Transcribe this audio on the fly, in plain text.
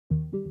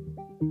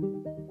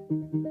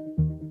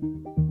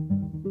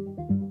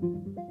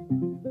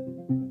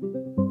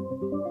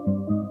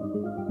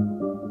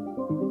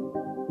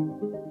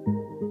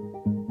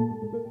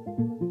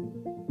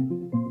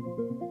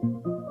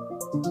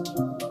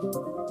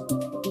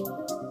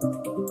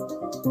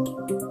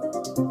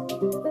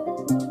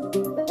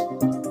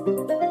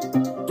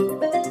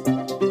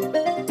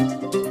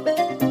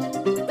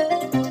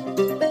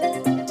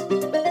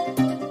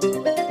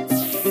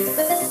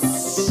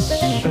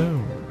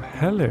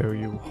Hello,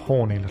 you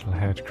horny little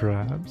head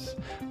crabs.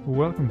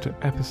 Welcome to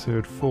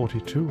episode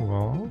 42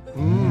 of...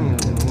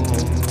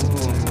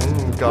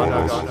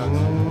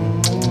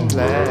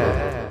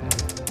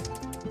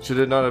 Should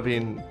it not have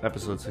been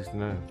episode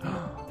 69?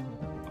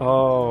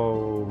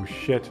 Oh,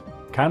 shit.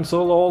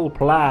 Cancel all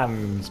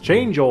plans.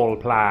 Change all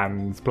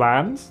plans.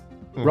 Plans?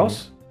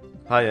 Ross?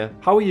 Hiya.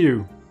 How are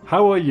you?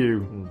 How are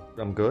you?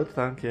 I'm good,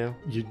 thank you.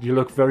 You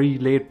look very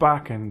laid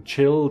back and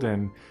chilled,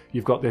 and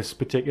you've got this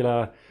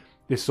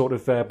sort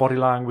of body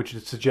language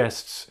that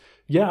suggests,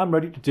 yeah, I'm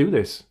ready to do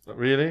this.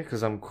 Really?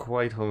 Because I'm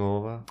quite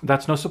hungover.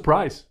 That's no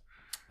surprise.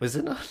 Is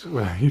it not?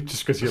 Well,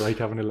 just because you like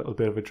having a little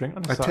bit of a drink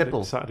on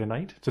a Saturday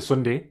night. It's a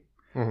Sunday.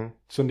 Mm-hmm.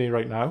 Sunday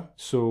right now.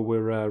 So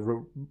we're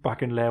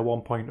back in Lair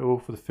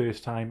 1.0 for the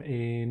first time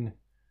in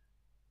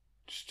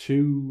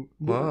two...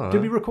 Wow.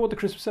 Did we record the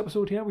Christmas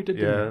episode here? We did,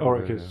 didn't we? Yeah. Oh,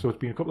 okay. Yeah. So it's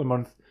been a couple of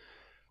months.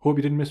 Hope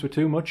you didn't miss with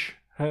too much,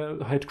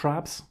 head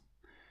crabs.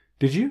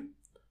 Did you?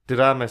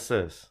 Did I miss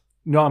this?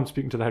 No, I'm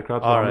speaking to the head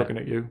crabs. I'm looking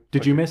at you.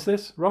 Did you miss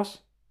this,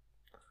 Ross?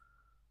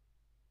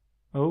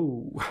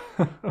 Oh.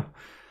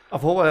 I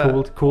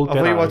thought cold we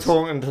dead were eyes.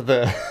 talking to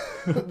the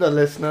the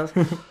listeners.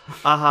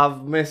 I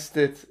have missed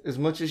it as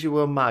much as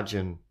you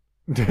imagine.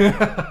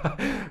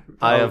 I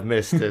have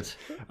missed it.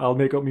 I'll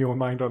make up my own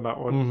mind on that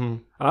one. Mm-hmm.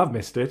 I've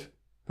missed it.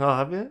 Oh,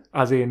 have you?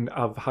 As in,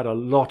 I've had a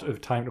lot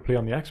of time to play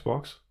on the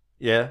Xbox.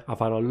 Yeah. I've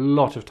had a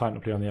lot of time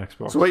to play on the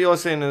Xbox. So what you're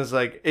saying is,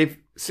 like, if,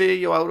 say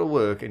you're out of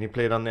work and you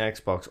played on the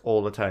Xbox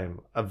all the time,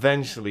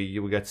 eventually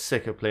you will get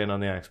sick of playing on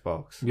the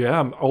Xbox. Yeah,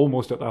 I'm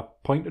almost at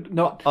that point.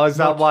 Is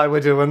that why we're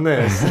doing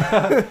this?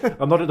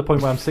 I'm not at the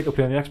point where I'm sick of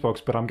playing the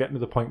Xbox, but I'm getting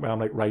to the point where I'm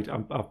like, right,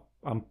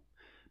 I'm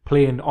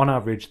playing on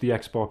average the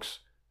Xbox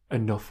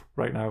enough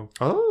right now.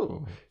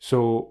 Oh.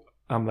 So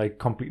I'm like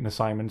completing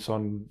assignments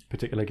on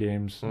particular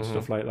games and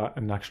stuff like that,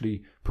 and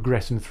actually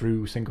progressing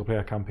through single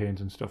player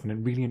campaigns and stuff. And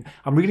I'm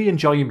really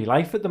enjoying my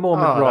life at the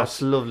moment, Ross.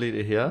 That's lovely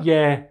to hear.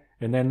 Yeah,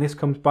 and then this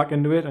comes back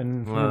into it,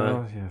 and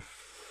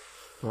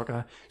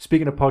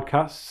speaking of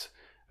podcasts,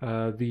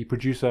 the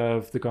producer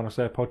of the Gone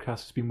Slayer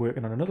podcast has been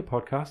working on another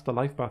podcast, the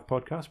Life Bath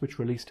podcast, which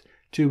released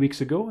 2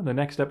 weeks ago, and the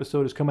next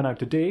episode is coming out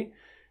today.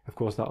 Of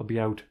course, that'll be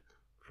out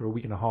for a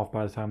week and a half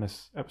by the time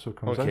this episode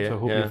comes out. So I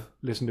hope you've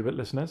listened to it,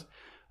 listeners.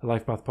 The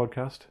Life Bath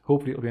podcast.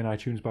 Hopefully, it'll be on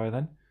iTunes by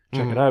then.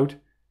 Check it out.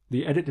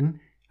 The editing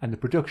and the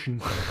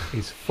production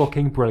is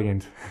fucking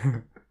brilliant.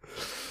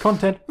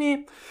 Content,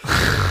 me.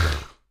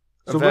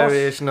 A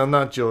variation on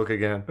that joke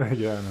again.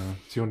 Yeah, no.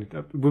 It's the only.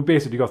 We've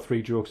basically got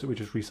 3 jokes that we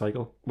just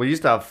recycle. We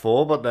used to have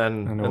 4, but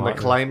then in the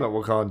climate,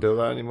 we can't do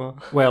that anymore.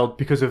 Well,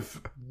 because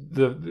of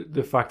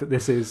the fact that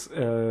this is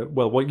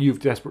what you've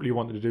desperately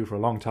wanted to do for a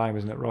long time,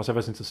 isn't it, Ross?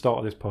 Ever since the start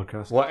of this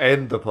podcast. What,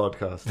 end the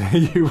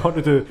podcast? You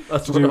wanted to.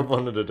 That's what I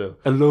wanted to do.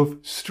 A love,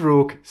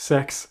 stroke,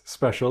 sex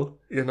special.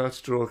 You're not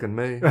stroking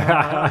me.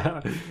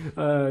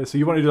 So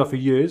you wanted to do that for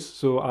years.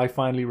 So I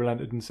finally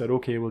relented and said,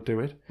 "Okay, we'll do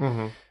it."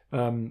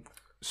 Mm-hmm.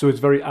 So it's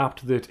very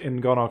apt that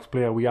in Gonox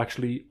Player we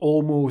actually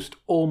almost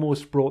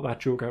brought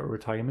that joke out of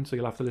retirement. So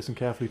you'll have to listen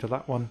carefully to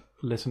that one,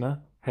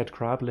 listener, head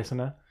crab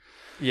listener.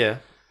 Yeah.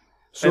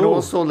 So, and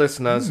also,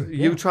 listeners,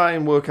 you try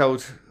and work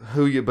out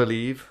who you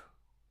believe.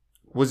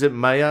 Was it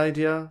my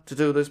idea to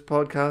do this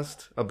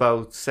podcast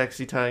about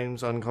sexy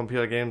times on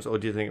computer games, or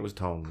do you think it was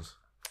Tom's?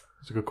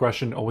 It's a good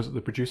question. Or was it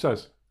the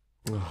producer's?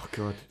 Oh,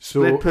 God.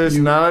 So split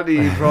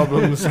personality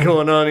problems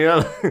going on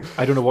here.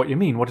 I don't know what you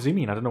mean. What does he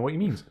mean? I don't know what he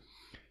means.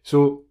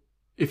 So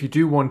if you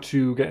do want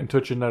to get in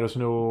touch and let us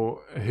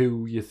know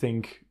who you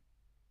think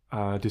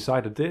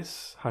decided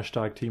this,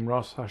 hashtag Team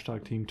Ross,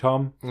 hashtag Team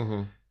Tom,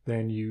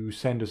 then you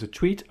send us a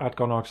tweet at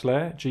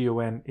Gonoxlair,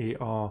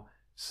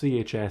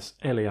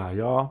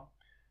 GONARCHSLAIR.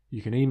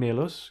 You can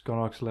email us,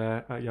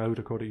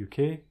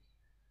 gonoxlair@yahoo.co.uk.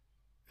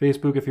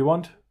 Facebook if you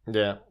want.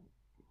 Yeah.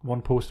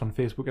 One post on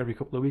Facebook every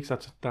couple of weeks.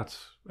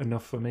 That's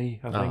enough for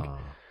me, I think. Oh.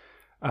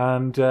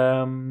 And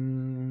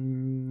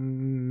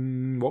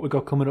what we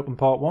got coming up in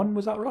part 1,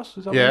 was that, Ross?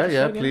 Is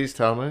that please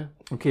tell me.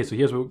 Okay, so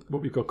here's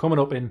what we've got coming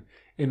up in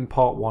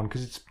part 1,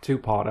 because it's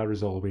 2-parter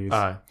as always.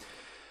 Aye.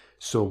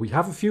 So we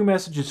have a few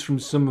messages from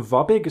some of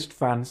our biggest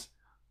fans.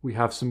 We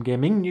have some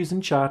gaming news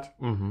and chat,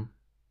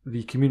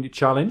 the community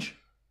challenge,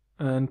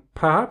 and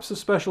perhaps a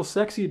special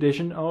sexy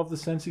edition of the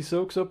Sensi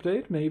Soaks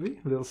update,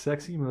 maybe. A little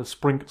sexy, we'll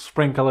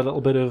sprinkle a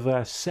little bit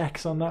of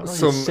sex on that. Right?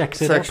 Some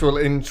sexual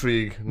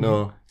intrigue,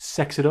 no.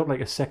 Sex it up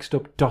like a sexed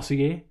up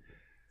dossier.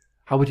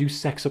 How would you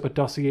sex up a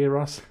dossier,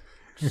 Ross?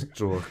 Just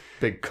draw a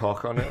big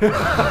cock on it.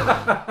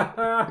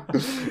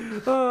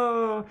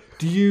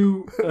 Do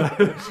you...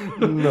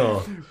 No.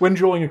 When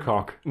drawing a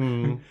cock,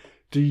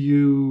 do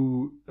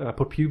you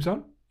put pubes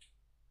on?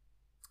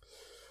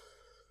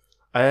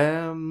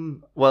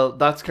 Well,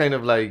 that's kind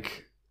of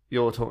like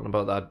you're talking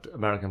about that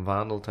American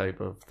Vandal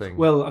type of thing.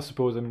 Well, I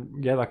suppose,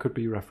 and that could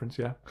be a reference,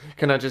 yeah.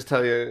 Can I just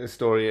tell you a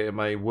story at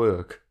my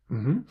work?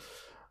 Mm-hmm.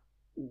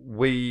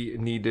 We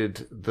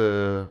needed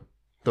the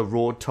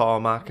road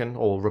tarmacking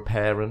or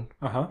repairing.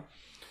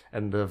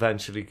 And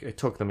eventually it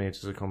took them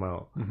ages to come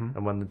out.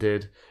 And when they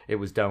did, it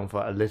was down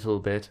for a little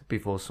bit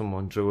before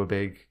someone drew a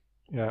big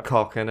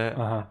cock in it,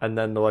 Uh-huh. and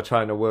then they were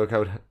trying to work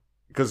out,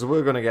 because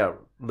we're going to get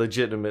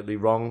legitimately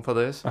wrong for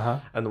this,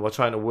 and they were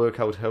trying to work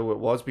out who it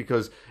was,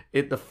 because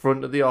at the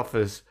front of the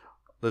office,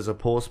 there's a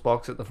post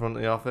box at the front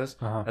of the office,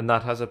 and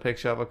that has a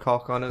picture of a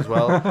cock on as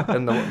well.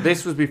 And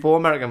this was before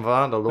American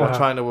Vandal. They were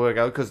trying to work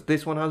out, because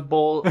this one has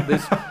ball.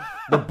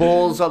 The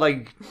balls are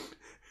like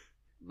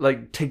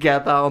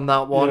together on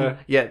that one.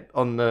 Yet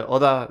on the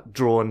other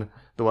drone,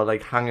 they were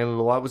like hanging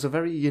low. It was a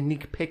very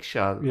unique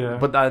picture. Yeah.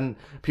 But then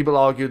people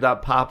argued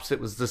that perhaps it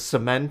was the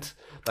cement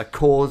that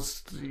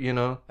caused,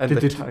 and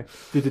did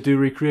they do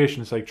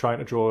recreations like trying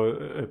to draw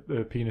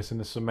a penis in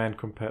the cement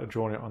compared to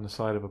drawing it on the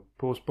side of a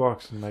post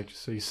box, and like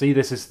you see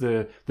this is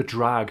the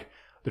drag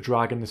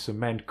in the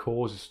cement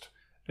caused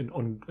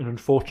an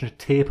unfortunate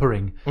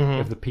tapering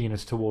of the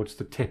penis towards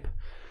the tip.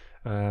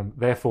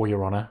 Therefore,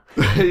 Your Honour.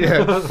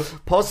 Yeah,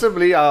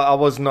 possibly. I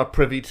was not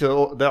privy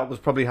to that. Was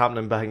probably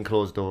happening behind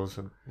closed doors,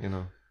 and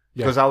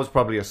because I was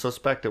probably a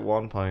suspect at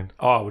one point.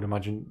 Oh, I would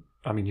imagine.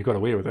 I mean, you got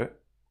away with it.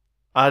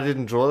 I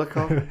didn't draw the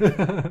cock.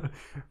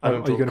 I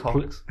don't draw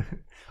cocks.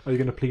 Are you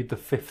going to plead the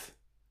fifth?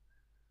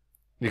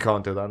 You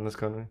can't do that in this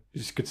country.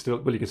 You could still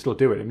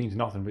do it. It means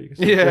nothing, but you can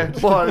still do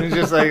it. Well, it's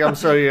just like, I'm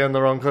sorry, you're in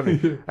the wrong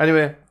country.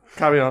 Anyway,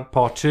 carry on.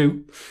 Part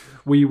 2,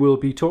 we will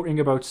be talking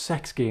about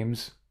sex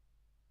games.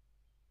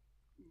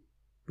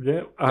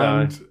 Yeah,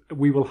 and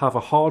we will have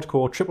a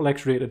hardcore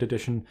XXX rated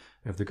edition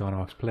of the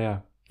Gonarchs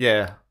Player.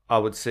 Yeah, I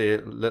would say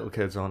little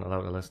kids aren't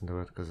allowed to listen to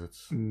it because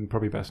it's...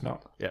 probably best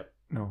not. Yeah.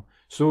 No.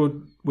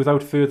 So,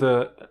 without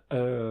further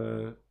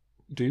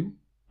ado,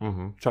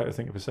 try to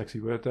think of a sexy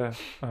word there.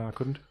 I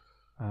couldn't.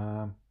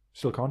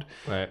 Still can't.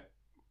 Right.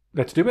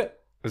 Let's do it.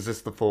 Is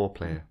this the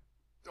foreplay?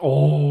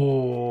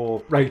 Oh,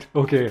 right.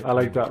 Okay, I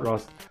like that,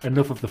 Ross.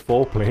 Enough of the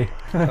foreplay.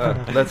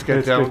 Let's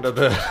get down to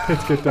the...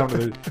 Let's get down to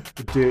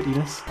the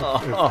dirtiness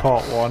of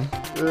part 1.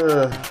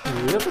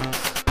 Yep.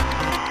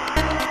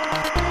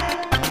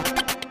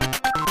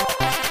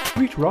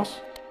 Sweet, Ross.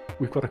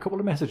 We've got a couple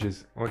of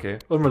messages. Okay.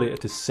 Unrelated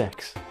to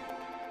sex.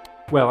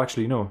 Well,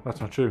 actually, no, that's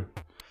not true.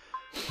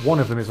 One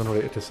of them is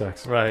unrelated to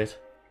sex. Right.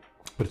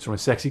 But it's from a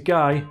sexy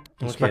guy,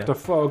 Inspector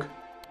Fogg.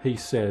 He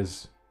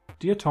says,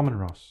 Dear Tom and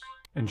Ross,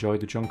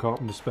 enjoyed the John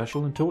Carpenter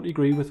special and totally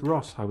agree with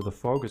Ross how The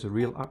Fog is a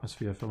real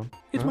atmosphere film.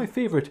 It's my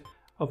favourite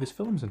of his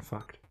films, in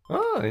fact.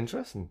 Oh,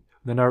 interesting.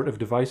 The narrative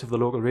device of the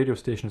local radio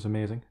station is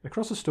amazing.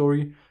 Across the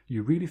story,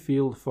 you really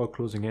feel the fog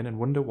closing in and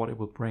wonder what it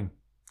will bring.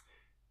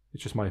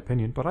 It's just my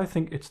opinion, but I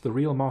think it's the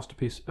real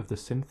masterpiece of the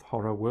synth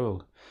horror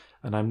world.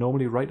 And I'm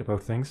normally right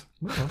about things.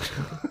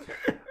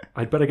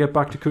 I'd better get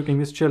back to cooking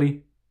this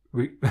chili.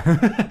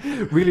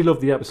 Really love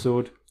the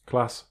episode.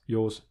 Class,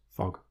 yours,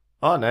 Fog.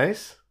 Oh,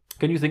 nice.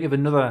 Can you think of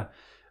another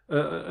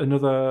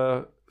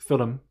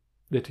film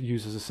that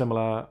uses a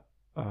similar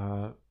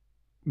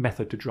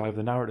method to drive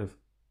the narrative?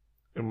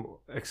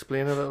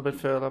 Explain a little bit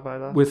further by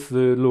that. With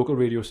the local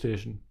radio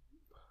station.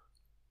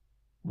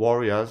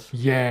 Warriors.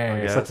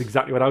 Yes, that's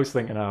exactly what I was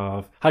thinking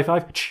of. High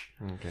five.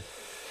 Okay.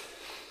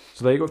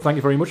 So there you go. Thank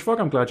you very much,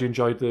 Fog. I'm glad you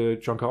enjoyed the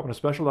John Carpenter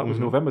special. That was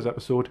November's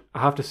episode. I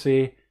have to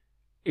say,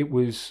 it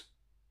was,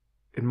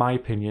 in my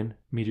opinion,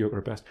 mediocre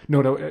at best.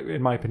 No,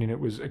 in my opinion, it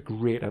was a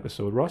great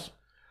episode, Ross.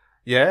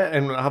 Yeah,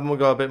 and haven't we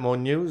got a bit more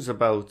news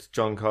about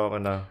John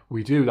Carpenter?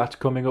 We do. That's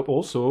coming up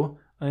also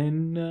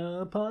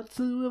in part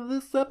 2 of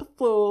this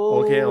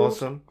episode. Okay,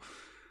 awesome.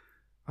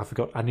 I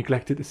forgot. I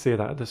neglected to say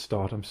that at the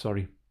start. I'm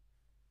sorry.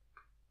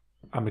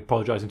 I'm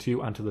apologising to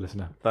you and to the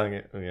listener. Thank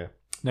you. Yeah.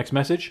 Next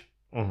message.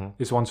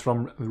 This one's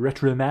from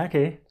Retro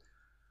Mikey.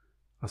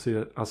 I'll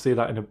say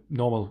that in a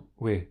normal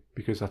way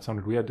because that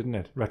sounded weird, didn't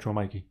it? Retro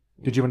Mikey.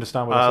 Did you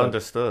understand what I said? I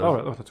understood. All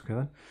right, that's okay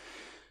then.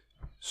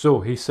 So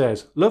he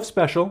says, "Love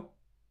special."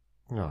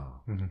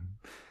 Oh.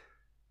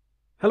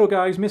 Hello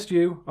guys, missed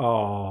you.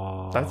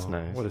 Oh, that's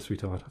nice. What a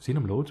sweetheart. I've seen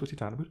him loads. What's he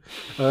talking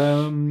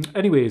about?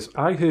 Anyways,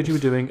 I heard you were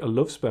doing a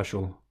love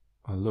special,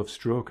 a love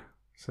stroke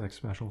sex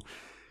special.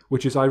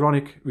 Which is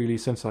ironic, really,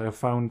 since I have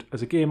found,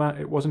 as a gamer,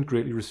 it wasn't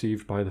greatly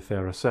received by the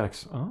fairer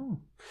sex. Oh.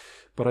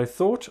 But I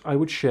thought I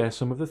would share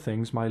some of the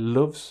things my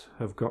loves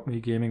have got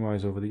me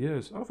gaming-wise over the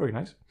years. Oh, very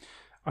nice.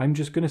 I'm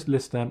just going to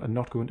list them and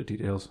not go into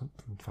details.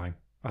 Fine.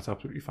 That's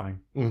absolutely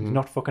fine. He's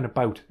not fucking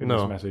about in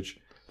this message.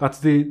 That's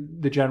the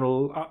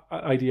general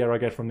idea I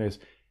get from this.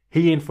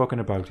 He ain't fucking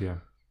about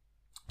here.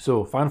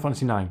 So, Final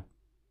Fantasy IX.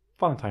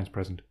 Valentine's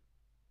present.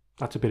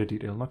 That's a bit of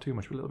detail. Not too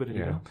much, but a little bit of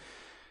detail.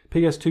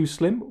 PS2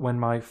 Slim when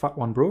my fat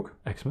one broke.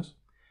 Xmas.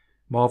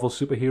 Marvel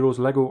Superheroes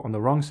Lego on the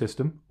wrong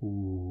system.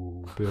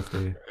 Ooh,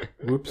 birthday.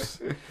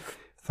 Whoops.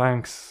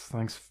 Thanks.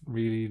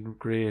 Really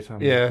great. I'm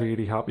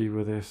really happy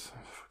with this.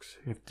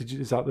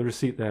 Is that the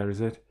receipt there, is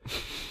it?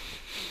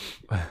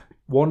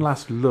 One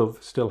Last Love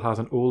still has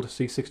an old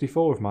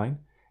C64 of mine,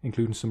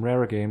 including some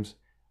rarer games.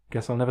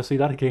 Guess I'll never see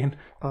that again.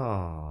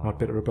 Oh. Not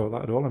bitter about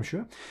that at all, I'm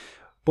sure.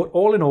 But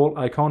all in all,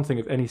 I can't think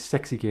of any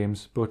sexy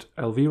games, but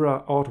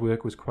Elvira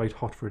artwork was quite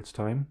hot for its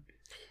time.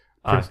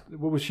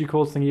 What was she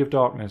called? Thingy of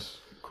Darkness?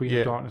 Queen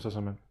of Darkness or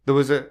something? There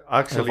was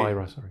actually...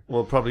 Elvira, sorry.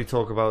 We'll probably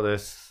talk about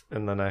this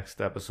in the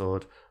next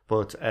episode,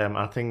 but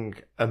I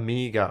think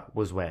Amiga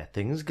was where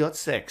things got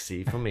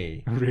sexy for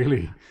me.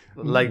 Really?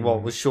 Like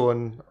what was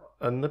shown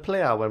in the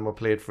player when we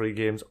played free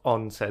games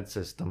on said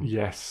system.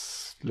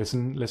 Yes.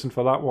 Listen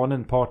for that one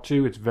in part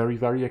 2. It's very,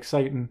 very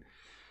exciting.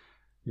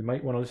 You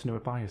might want to listen to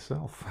it by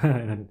yourself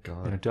in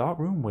a dark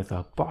room with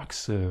a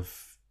box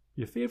of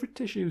your favourite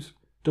tissues.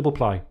 Double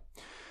ply.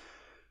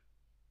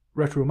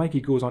 Retro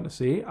Mikey goes on to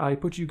say, I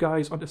put you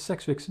guys onto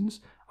Sex Vixens.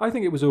 I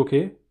think it was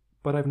okay,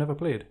 but I've never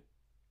played.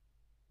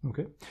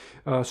 Okay.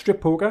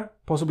 Strip poker,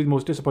 possibly the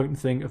most disappointing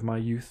thing of my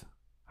youth.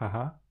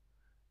 Haha.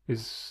 Do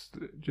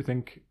you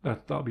think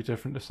that'll be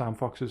different to Sam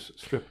Fox's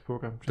strip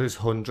poker? There's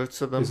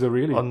hundreds of them. Is there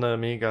really? On the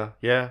Amiga,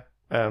 yeah.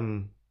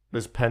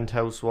 There's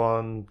Penthouse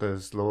one,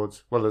 there's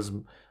loads. Well, there's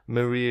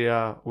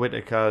Maria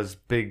Whittaker's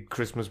big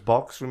Christmas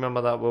box.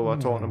 Remember that we were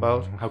talking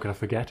about? How could I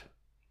forget?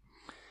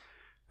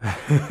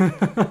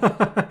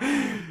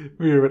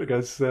 Maria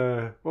Whittaker's,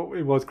 it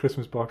was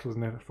Christmas box,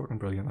 wasn't it? Fucking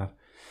brilliant, that.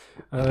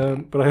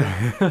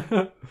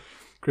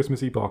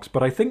 Christmassy box.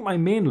 But I think my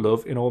main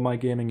love in all my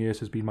gaming years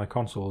has been my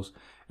consoles.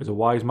 As a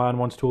wise man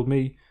once told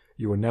me,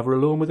 you were never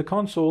alone with a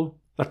console.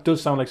 That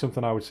does sound like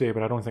something I would say,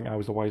 but I don't think I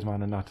was the wise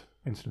man in that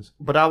instance.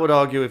 But I would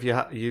argue if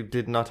you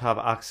did not have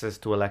access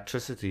to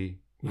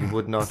electricity, you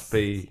would not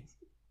be...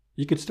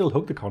 You could still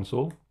hug the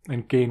console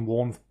and gain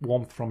warmth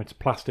from its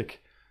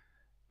plastic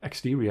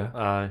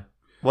exterior.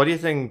 What do you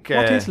think...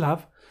 What is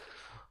love?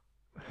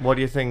 What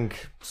do you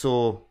think...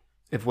 So,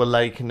 if we're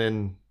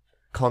likening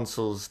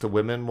consoles to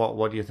women,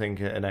 what do you think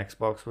an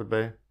Xbox would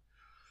be?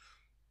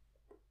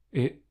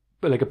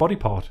 Like a body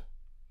part?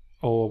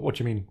 Or what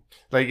do you mean?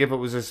 Like if it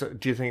was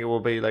do you think it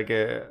would be like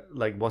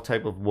what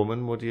type of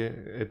woman would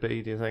it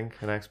be, do you think,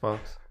 an Xbox?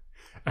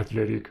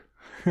 Athletic.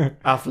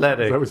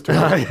 Athletic. That was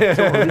totally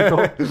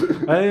thought.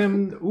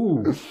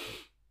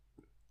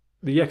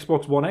 The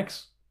Xbox One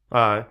X.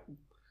 Aye.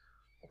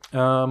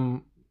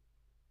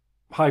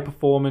 High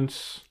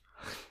performance,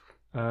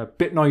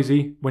 bit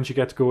noisy when she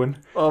gets going.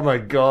 Oh my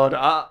god.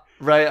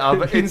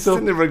 I've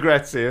instantly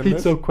regret saying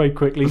heats up quite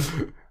quickly.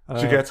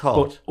 She gets hot.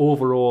 But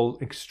overall,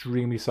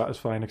 extremely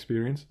satisfying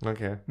experience.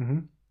 Okay. Mm-hmm.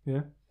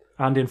 Yeah.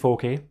 And in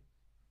 4K.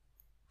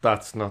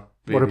 That's not...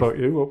 Really... What about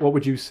you? What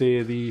would you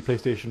say the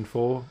PlayStation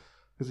 4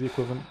 is the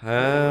equivalent?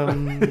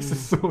 This is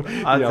so...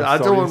 I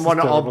don't want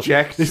to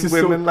object to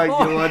women like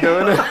you are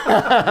doing it.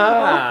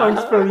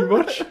 Thanks very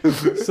much.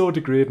 So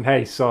degrading.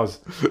 Hey, soz.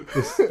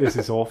 This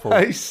is awful.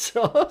 Hey,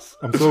 soz.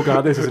 I'm so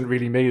glad this isn't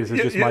really me. This is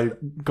just my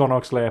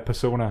Gonox Lair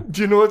persona.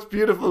 Do you know what's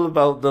beautiful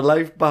about the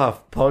Life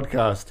Bath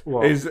podcast?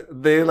 What? Is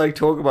they like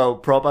talk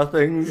about proper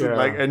things,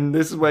 and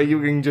this is where you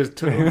can just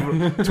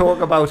talk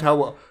about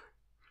how...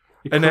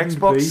 An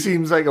Xbox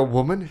seems like a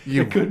woman.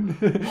 You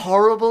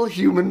horrible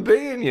human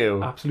being,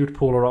 you. Absolute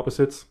polar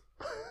opposites.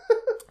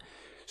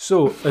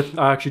 So,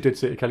 I actually did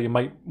say to Kelly, you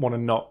might want to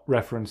not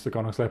reference the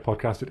Gonox Lair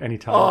podcast at any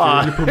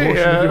time during your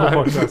promotion of your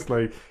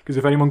podcast. Because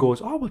if anyone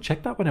goes, we'll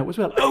check that one out as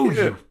well. Oh,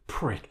 you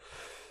prick.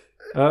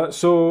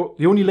 So,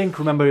 the only link,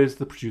 remember, is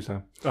the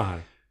producer.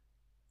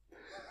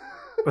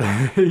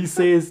 He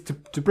says,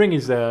 to bring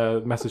his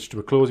message to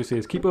a close, he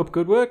says, keep up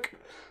good work.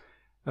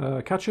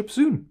 Catch up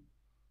soon.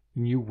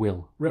 And you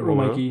will. Retro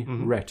Mikey,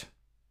 Ret.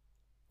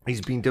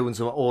 He's been doing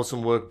some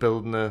awesome work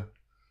building the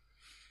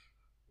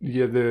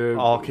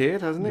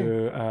arcade, hasn't he?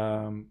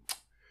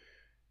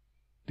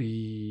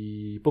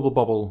 The Bubble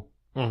Bobble.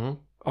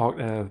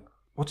 Mm-hmm.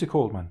 What's it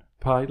called, man?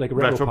 Pi, like a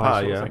Retro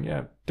Pi sort of thing.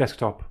 Yeah.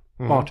 Desktop.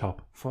 Bar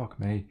top. Fuck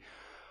me.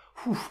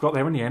 Whew, got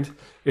there in the end.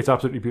 It's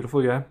absolutely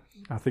beautiful, yeah.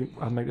 I think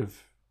I might have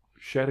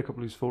shared a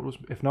couple of these photos.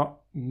 If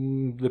not,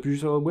 the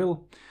producer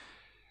will.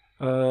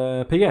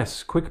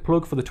 P.S. Quick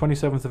plug for the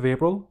 27th of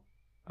April.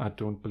 I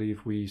don't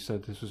believe we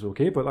said this was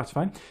okay, but that's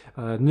fine.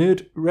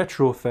 Nerd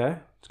Retro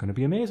Fair. It's going to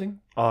be amazing.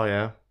 Oh,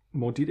 yeah.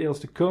 More details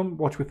to come.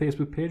 Watch my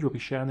Facebook page. We'll be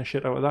sharing the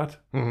shit out of that.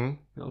 Mm-hmm.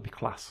 It'll be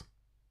class.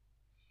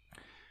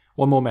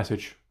 One more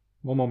message.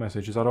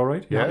 Is that all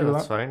right? Yeah,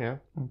 that's fine, yeah.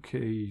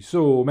 Okay.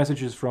 So,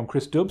 messages from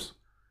Chris Dubbs.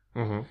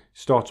 Mm-hmm.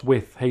 Starts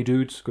with, hey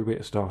dudes, good way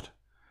to start.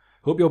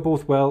 Hope you're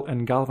both well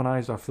and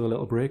galvanised after the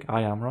little break.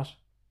 I am, Ross.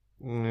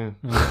 Mm.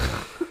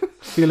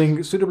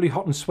 Feeling suitably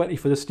hot and sweaty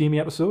for the steamy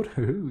episode.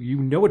 You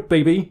know it,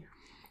 baby.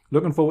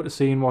 Looking forward to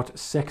seeing what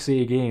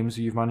sexy games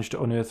you've managed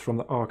to unearth from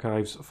the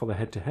archives for the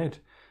head-to-head.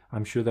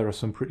 I'm sure there are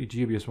some pretty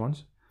dubious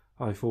ones.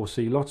 I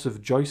foresee lots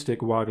of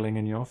joystick waggling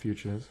in your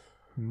futures.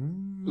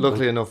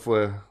 Luckily enough,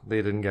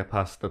 they didn't get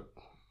past the...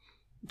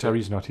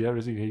 Terry's not here,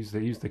 is he? He's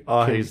the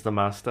king, he's the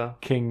master.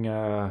 King,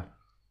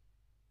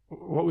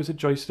 what was it?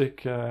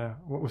 Joystick,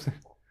 what was it?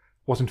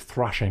 Wasn't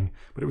thrashing,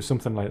 but it was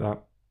something like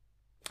that.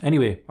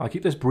 Anyway, I'll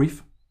keep this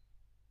brief.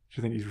 Do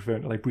you think he's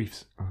referring to like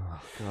briefs?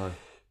 Oh, God.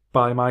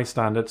 By my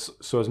standards,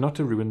 so as not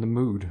to ruin the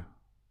mood.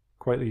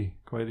 Quite the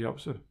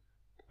opposite.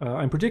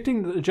 I'm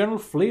predicting that the general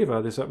flavour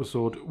of this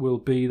episode will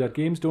be that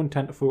games don't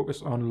tend to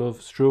focus on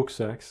love, stroke,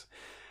 sex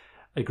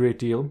a great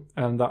deal,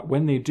 and that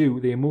when they do,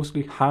 they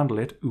mostly handle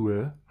it,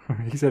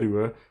 he said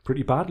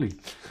pretty badly.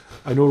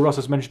 I know Ross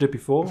has mentioned it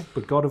before,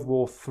 but God of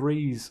War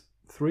 3's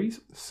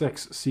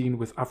sex scene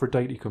with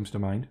Aphrodite comes to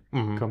mind.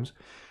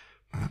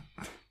 Mm-hmm.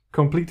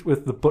 complete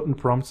with the button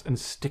prompts and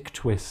stick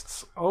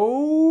twists.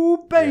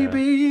 Oh,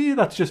 baby!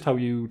 That's just how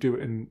you do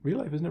it in real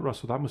life, isn't it,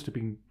 Ross? So that must have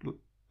been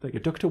like a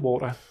duck to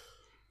water.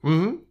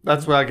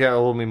 That's where I get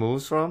all my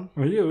moves from.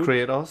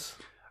 Kratos.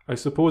 I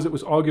suppose it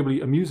was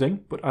arguably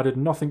amusing, but added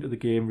nothing to the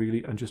game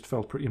really and just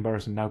felt pretty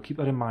embarrassing. Now keep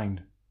that in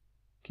mind.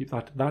 Keep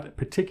that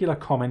particular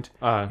comment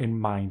in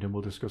mind, and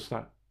we'll discuss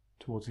that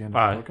towards the end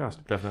of the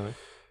podcast. Definitely.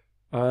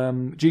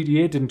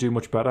 GTA didn't do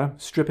much better.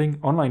 Stripping,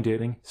 online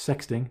dating,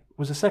 sexting.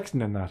 Was a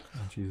sexting in that?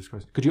 Oh, Jesus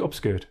Christ. Could you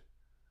upskirt?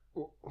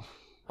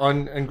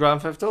 In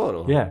Grand Theft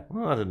Auto? Yeah.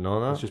 Well, I didn't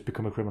know that. It's just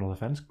become a criminal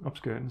offence,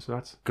 upskirting, so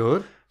that's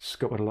good.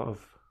 Scuppered a lot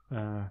of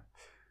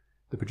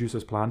the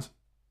producer's plans.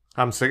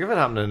 I'm sick of it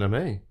happening to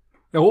me.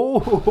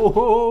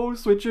 Oh,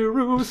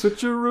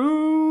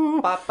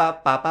 switcheroo. Ba, ba,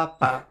 ba, ba,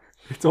 ba.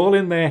 It's all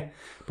in there.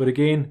 But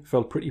again,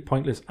 felt pretty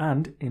pointless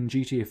and, in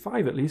GTA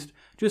 5 at least,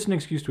 just an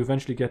excuse to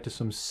eventually get to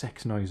some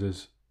sex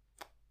noises.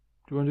 Do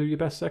you want to do your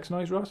best sex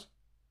noise, Ross?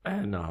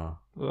 No.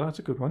 Well, that's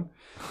a good one.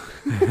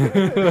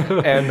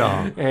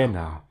 No.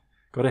 No.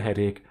 Got a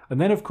headache.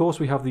 And then, of course,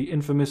 we have the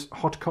infamous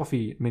hot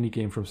coffee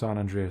minigame from San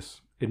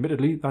Andreas.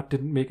 Admittedly, that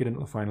didn't make it into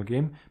the final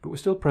game, but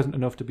was still present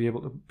enough to be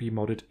able to be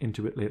modded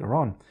into it later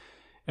on.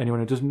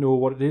 Anyone who doesn't know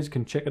what it is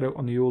can check it out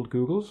on the old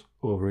Googles.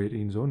 Over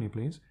 18s only,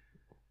 please.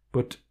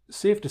 But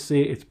safe to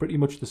say, it's pretty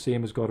much the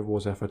same as God of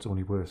War's efforts,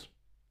 only worse.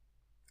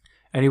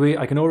 Anyway,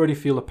 I can already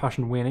feel the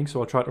passion waning, so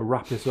I'll try to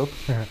wrap this up.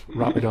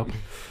 Wrap it up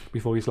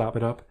before you slap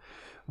it up.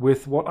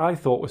 With what I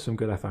thought were some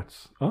good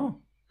efforts.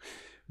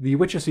 The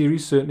Witcher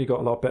series certainly got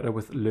a lot better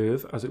with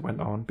Löw as it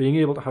went on. Being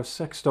able to have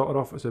sex started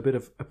off as a bit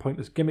of a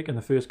pointless gimmick in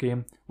the first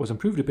game was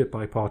improved a bit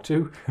by part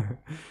 2,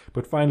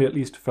 but finally at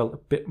least felt a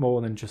bit more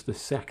than just the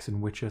sex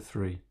in Witcher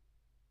 3.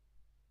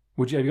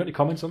 Have you got any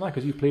comments on that?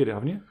 Because you played it,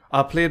 haven't you?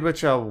 I played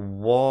Witcher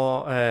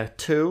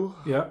 2,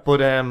 yeah.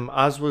 But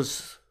as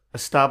was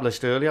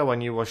established earlier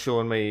when you were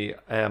showing me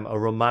a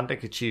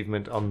romantic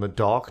achievement on The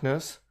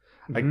Darkness,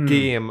 a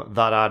game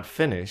that I'd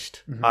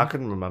finished. I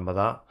couldn't remember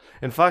that.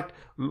 In fact,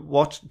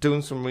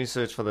 doing some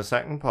research for the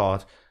second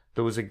part,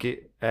 there was a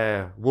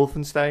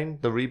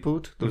Wolfenstein, the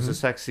reboot. There was a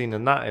sex scene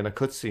in that, in a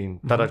cutscene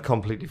that I'd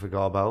completely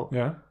forgot about.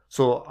 Yeah.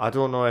 So I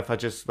don't know if I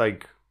just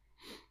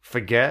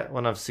forget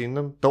when I've seen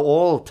them. They're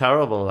all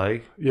terrible,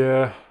 like.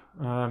 Yeah.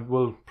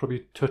 We'll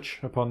probably touch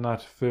upon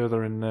that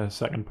further in the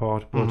second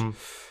part, but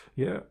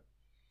yeah.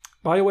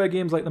 BioWare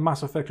games like the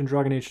Mass Effect and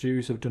Dragon Age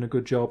series have done a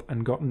good job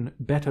and gotten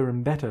better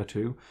and better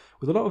too,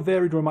 with a lot of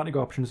varied romantic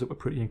options that were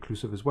pretty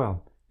inclusive as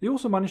well. They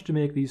also managed to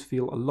make these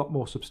feel a lot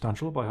more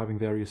substantial by having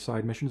various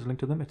side missions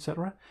linked to them,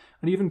 etc.,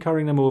 and even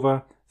carrying them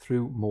over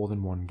through more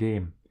than one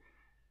game.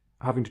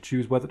 Having to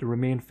choose whether to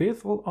remain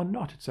faithful or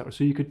not, etc.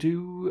 So you could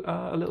do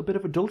a little bit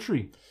of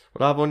adultery.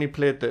 Well, I've only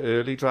played the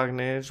early Dragon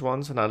Age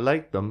ones, and I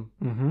liked them.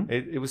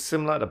 It was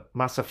similar to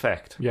Mass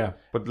Effect. Yeah.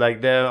 But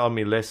they're on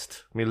my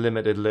list, my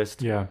limited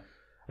list. Yeah.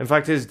 In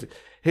fact, his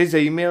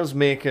emails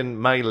making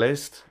my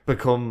list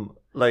become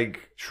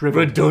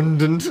shriveled.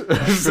 Redundant.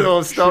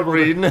 So stop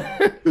reading.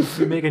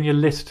 You're making your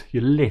list.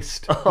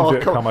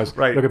 Commas,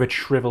 right. Look a bit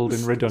shriveled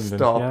and redundant.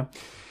 Stop. Yeah.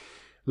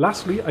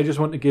 Lastly, I just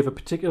want to give a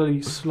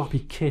particularly sloppy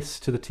kiss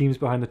to the teams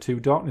behind the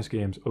 2 Darkness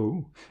games.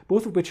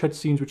 Both of which had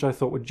scenes which I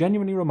thought were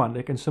genuinely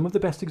romantic and some of the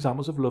best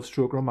examples of love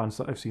stroke romance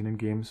that I've seen in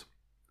games.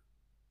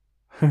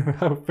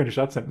 I'll finish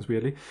that sentence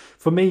weirdly.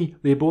 For me,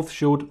 they both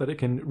showed that it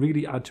can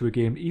really add to a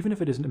game, even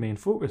if it isn't the main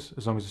focus,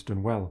 as long as it's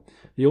done well.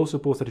 They also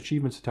both had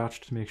achievements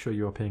attached to make sure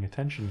you are paying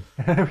attention.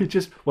 We've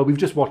just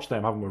watched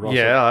them, haven't we, Ross?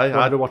 Yeah, I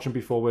had to watch them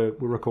before we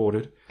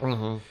recorded.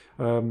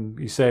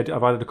 He said,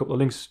 I've added a couple of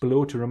links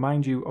below to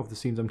remind you of the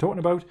scenes I'm talking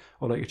about,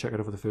 or let you check it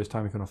out for the first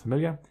time if you're not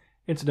familiar.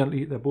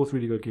 Incidentally, they're both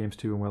really good games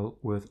too and well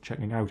worth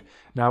checking out.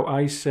 Now,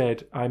 I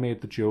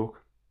made the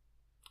joke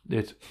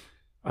that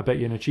I bet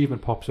you an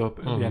achievement pops up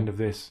at the end of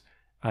this,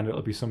 and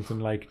it'll be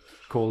something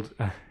called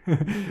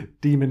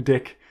Demon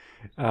Dick,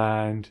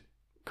 and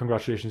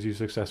congratulations, you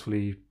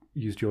successfully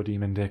used your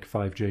Demon Dick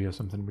 5G or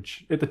something,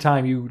 which at the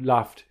time you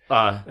laughed.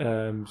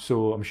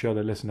 So I'm sure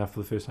the listener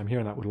for the first time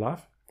hearing that would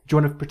laugh. Do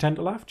you want to pretend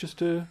to laugh just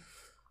to...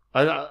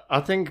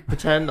 I think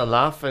pretend to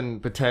laugh and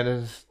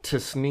pretend to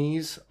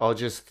sneeze are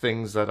just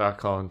things that I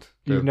can't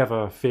do. You'd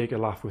never fake a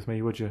laugh with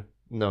me, would you?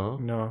 No.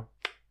 No.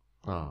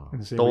 Oh,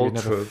 it's all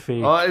true.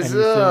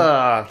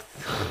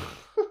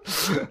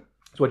 So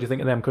what do you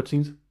think of them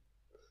cutscenes?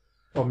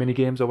 Or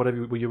mini-games or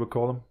whatever you would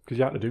call them? Because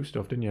you had to do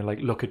stuff, didn't you? Like,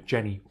 look at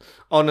Jenny.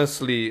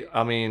 Honestly,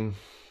 I mean,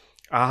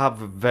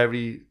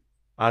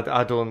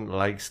 I don't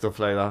like stuff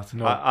like that.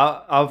 No.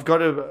 I've got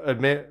to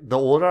admit, the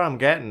older I'm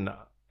getting,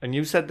 and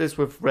you said this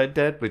with Red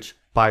Dead, which,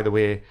 by the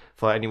way,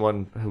 for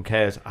anyone who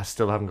cares, I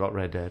still haven't got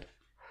Red Dead.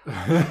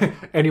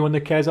 Anyone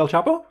that cares, El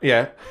Chapo?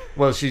 Yeah.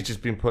 Well, she's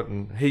been put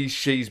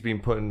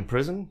in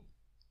prison.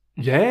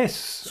 Yes.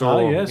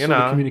 So, yes. So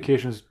the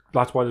communications,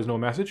 that's why there's no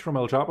message from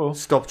El Chapo.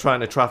 Stop trying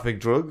to traffic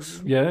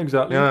drugs. Yeah,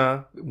 exactly.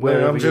 Yeah.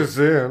 Wherever I'm just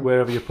saying.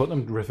 Wherever you put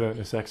them, referring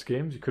to sex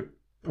games, you could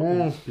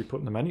be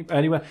putting them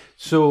anywhere.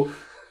 So,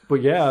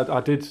 but yeah,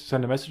 I did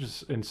send a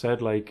message and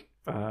said,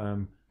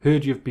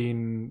 heard you've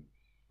been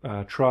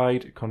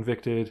tried,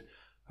 convicted,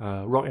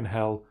 rot in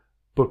hell,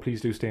 but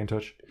please do stay in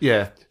touch.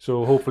 Yeah.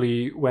 So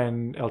hopefully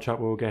when El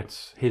Chapo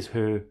gets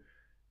her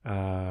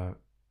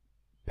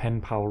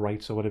pen pal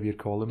rights or whatever you'd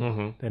call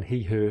them, then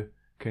her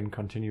can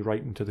continue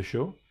writing to the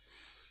show.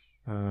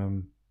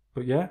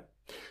 But yeah.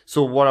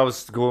 So what I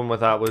was going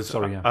with that was,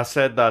 I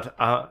said that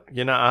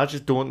I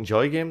just don't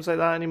enjoy games like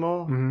that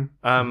anymore.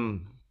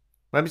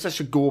 Maybe I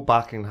should go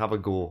back and have a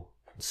go,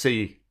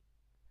 see.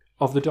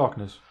 Of the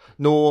Darkness.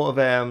 No, of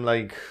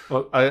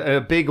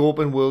a big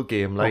open world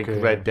game like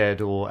Red Dead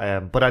or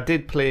but I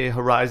did play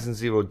Horizon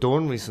Zero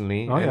Dawn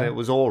recently, and it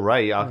was all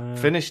right. I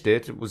finished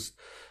it. It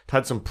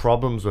had some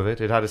problems with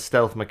it. It had a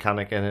stealth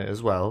mechanic in it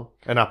as well,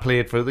 and I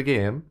played through the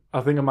game.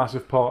 I think a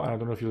massive part, and I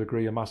don't know if you'll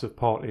agree, a massive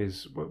part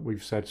is what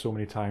we've said so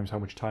many times, how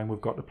much time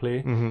we've got to play,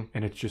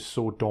 and it's just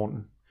so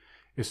daunting.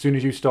 As soon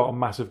as you start a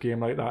massive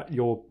game like that,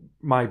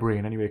 my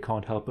brain anyway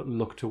can't help but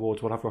look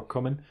towards what I've got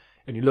coming,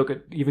 and you look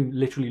at, even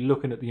literally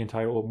looking at the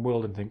entire open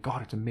world and think,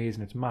 God, it's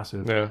amazing, it's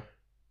massive. Yeah.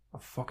 Oh,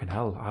 fucking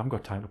hell, I haven't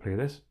got time to play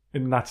this.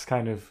 And that's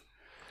kind of...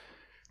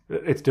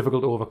 It's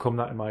difficult to overcome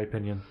that, in my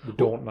opinion, the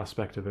daunting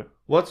aspect of it.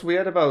 What's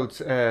weird about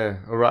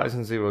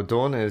Horizon Zero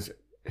Dawn is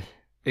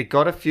it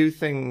got a few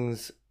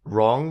things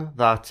wrong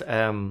that...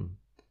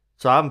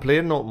 so I haven't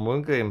played an open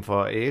world game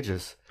for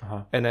ages.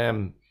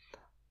 And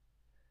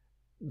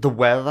the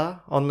weather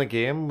on the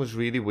game was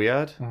really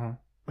weird.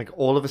 Like,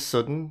 all of a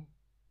sudden,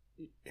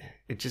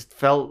 it just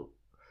felt...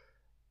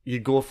 You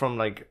go from,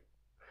 like,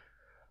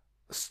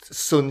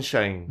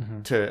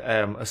 sunshine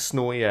to a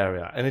snowy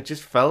area, and it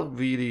just felt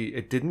really,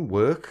 it didn't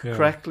work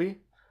correctly.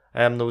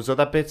 There was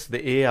other bits,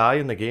 the AI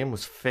in the game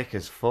was thick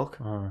as fuck.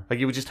 Like,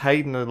 you were just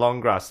hiding in the long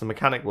grass. The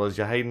mechanic was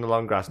you're hiding in the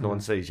long grass, no one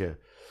sees you,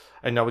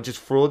 and I would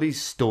just throw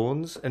these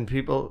stones, and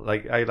people,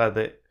 like,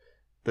 either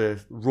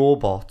the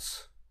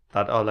robots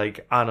that are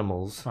like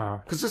animals,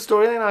 because the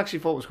storyline I actually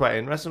thought was quite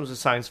interesting. It was a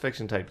science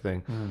fiction type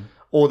thing.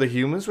 Or the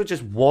humans would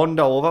just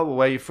wander over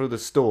away through the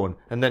stone,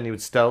 and then you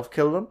would stealth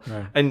kill them.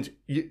 And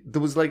there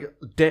was like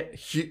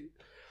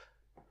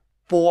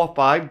 4 or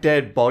 5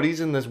 dead bodies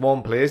in this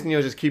one place, and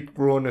you just keep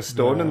throwing a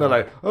stone, and they're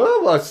like,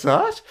 "Oh, what's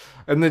that?"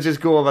 And they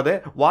just go over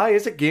there. Why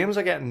is it games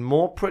are getting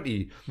more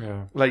pretty,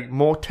 like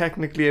more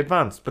technically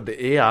advanced, but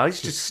the AI's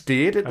just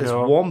stayed at this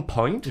one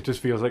point? It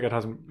just feels like it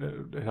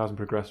hasn't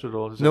progressed at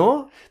all.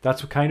 No,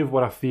 that's kind of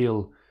what I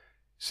feel.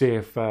 Say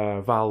if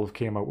Valve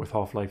came out with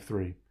Half-Life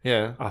 3,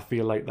 I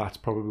feel like that's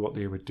probably what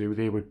they would do.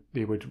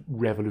 They would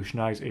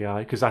revolutionize AI,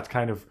 because that's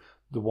kind of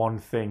the one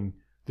thing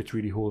that's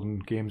really holding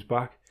games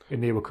back.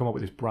 And they would come up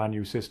with this brand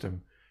new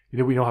system. You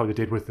know, we know how they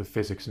did with the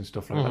physics and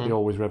stuff like that. They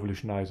always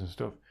revolutionize and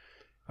stuff.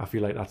 I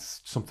feel like that's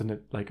something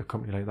that like a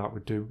company like that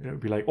would do. It would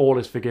be like, all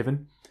is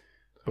forgiven.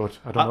 But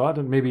I don't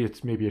know. Maybe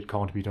it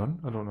can't be done.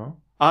 I don't know.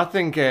 I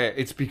think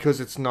it's because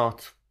it's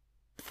not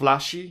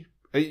flashy.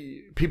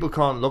 People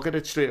can't look at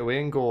it straight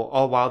away and go,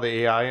 "Oh wow, the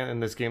AI in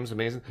this game is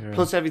amazing."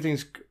 Plus,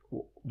 everything's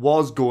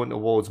was going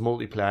towards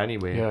multiplayer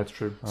anyway. Yeah, it's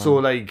true. So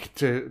like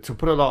to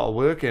put a lot of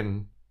work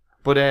in,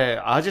 but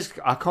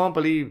I can't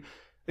believe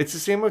it's the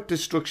same with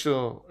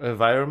Destructional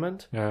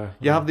Environment.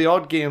 You have the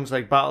odd games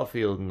like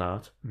Battlefield and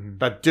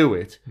that do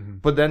it,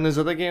 but then there's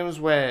other games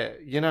where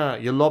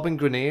you're lobbing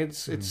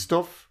grenades at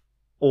stuff,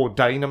 or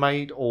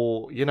dynamite,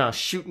 or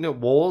shooting at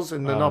walls,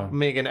 and they're not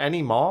making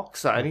any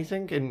marks or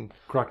anything. And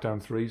Crackdown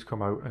 3's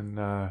come out, and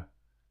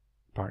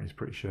apparently it's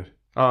pretty shit.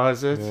 Oh,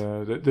 is it?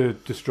 Yeah, the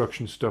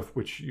destruction stuff,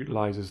 which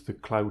utilizes the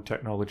cloud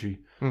technology,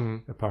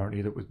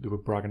 apparently that they were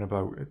bragging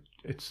about.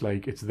 It's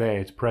like it's there,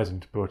 it's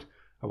present, but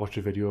I watched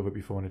a video of it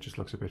before, and it just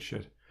looks a bit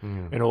shit.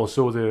 And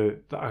also the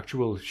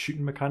actual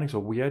shooting mechanics are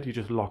weird. You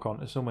just lock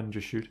onto someone and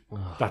just shoot.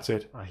 That's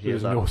it.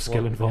 There's no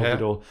skill involved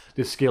at all.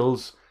 There's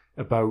skills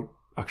about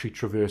actually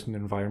traversing the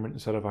environment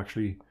instead of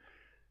actually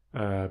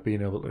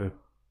being able to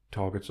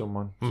target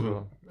someone.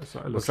 So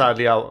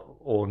sadly,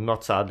 or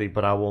not sadly,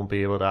 but I won't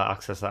be able to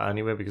access that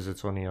anyway because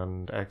it's only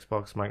on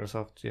Xbox,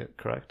 Microsoft. Yeah,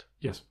 correct?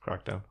 Yes.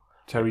 Crackdown.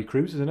 Terry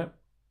Crews, isn't it?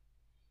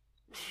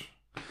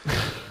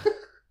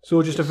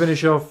 So just to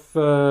finish off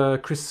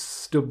Chris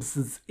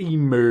Stubbs'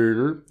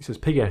 email, he says,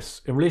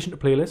 P.S. In relation to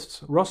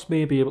playlists, Ross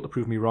may be able to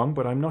prove me wrong,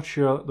 but I'm not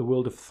sure that the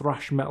world of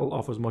thrash metal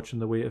offers much in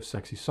the way of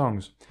sexy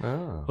songs,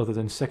 other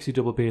than sexy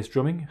double bass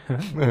drumming,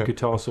 and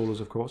guitar solos,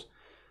 of course.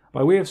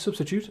 By way of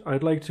substitute,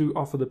 I'd like to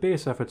offer the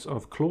bass efforts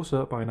of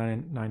Closer by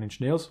Nine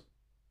Inch Nails,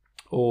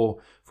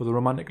 or for the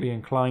romantically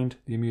inclined,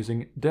 the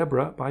amusing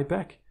Deborah by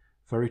Beck.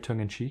 Very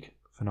tongue-in-cheek,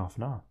 FNAF.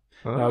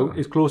 Now,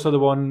 is Closer the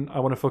one,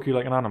 I Want to Fuck You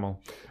Like an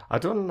Animal? I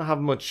don't have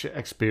much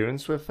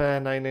experience with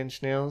Nine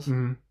Inch Nails.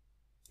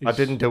 I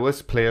didn't do a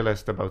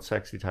playlist about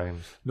sexy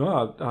times.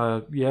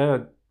 No,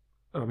 yeah.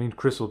 I mean,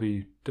 Chris will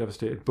be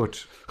devastated,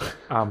 but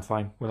I'm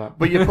fine with that.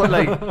 But you put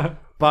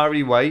like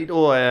Barry White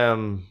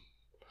or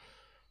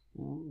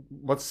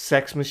what's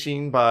Sex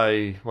Machine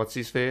by what's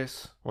his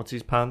face? What's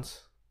his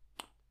pants?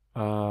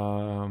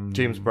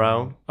 James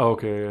Brown. Oh,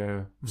 okay,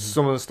 yeah.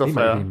 Some of the stuff he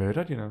might have been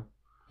murdered, you know.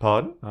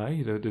 Pardon?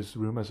 Aye, there's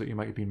rumours that he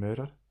might have been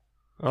murdered.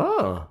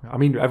 Oh. I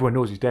mean, everyone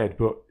knows he's dead,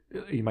 but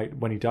he might,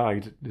 when he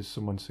died, there's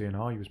someone saying,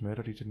 he was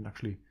murdered. He didn't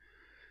actually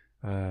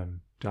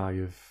die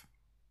of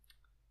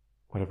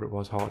whatever it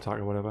was, heart attack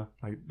or whatever.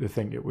 Like they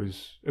think it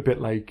was a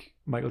bit like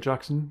Michael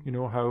Jackson. You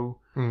know how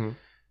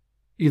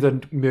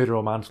either murder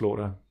or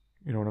manslaughter.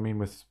 You know what I mean,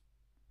 with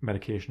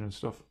medication and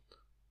stuff.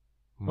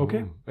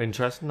 Okay,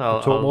 interesting.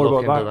 We'll talk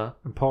more about that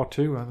in part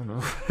 2. I don't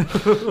know.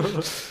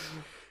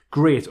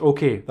 Great.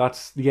 Okay,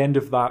 that's the end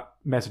of that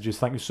messages.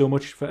 Thank you so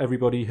much for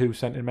everybody who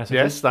sent in messages.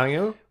 Yes, thank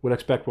you. We'll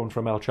expect one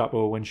from El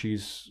Chapo when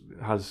she's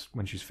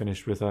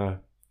finished with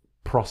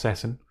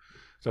processing.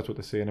 So that's what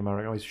they say in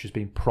America. She's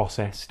being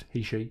processed.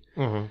 He, she.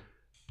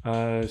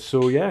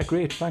 So yeah,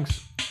 great.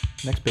 Thanks.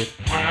 Next bit.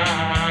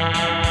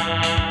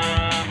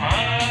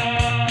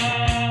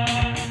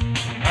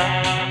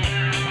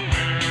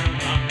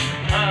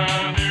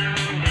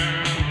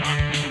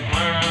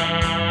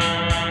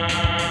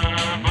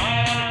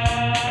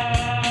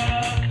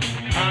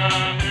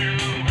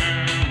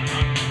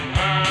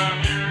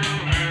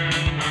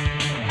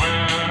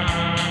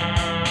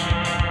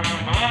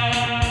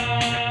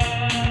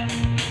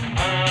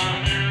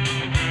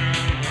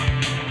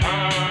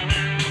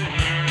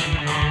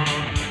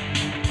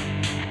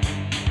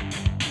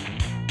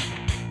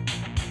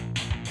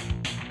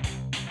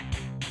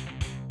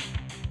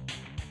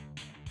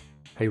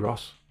 Hey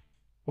Ross,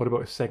 what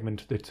about a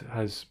segment that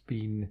has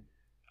been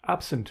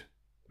absent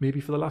maybe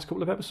for the last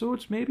couple of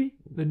episodes, maybe?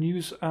 The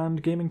news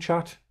and gaming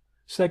chat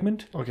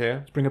segment. Okay.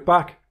 Let's bring it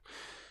back.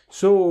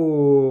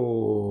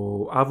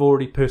 So, I've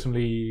already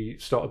personally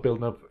started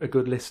building up a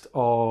good list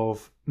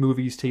of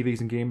movies,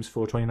 TVs and games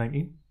for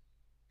 2019.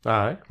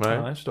 Aye, right.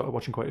 I started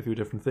watching quite a few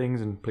different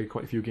things and played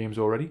quite a few games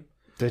already.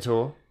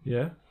 Ditto.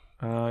 Yeah.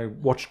 I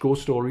watched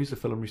Ghost Stories, the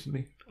film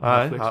recently.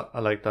 Aye, I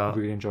like that. I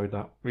really enjoyed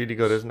that. Really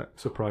good, isn't it?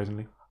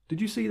 Surprisingly. Did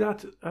you see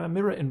that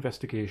Mirror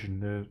investigation,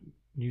 the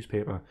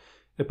newspaper,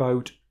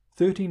 about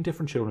 13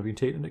 different children have been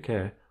taken into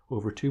care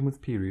over a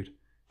 2-month period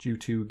due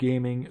to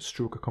gaming,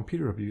 stroke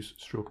computer abuse,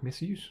 stroke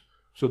misuse?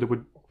 So they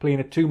were playing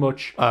it too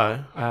much,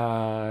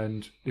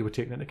 and they were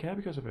taken into care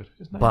because of it.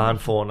 Isn't that Ban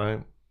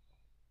Fortnite.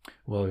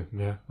 Well,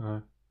 yeah.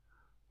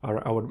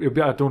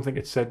 I don't think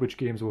it said which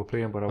games they were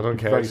playing, but I would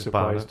be very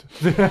surprised.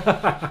 Even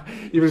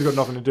if it's got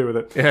nothing to do with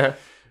it. Yeah.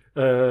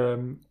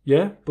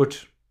 Yeah,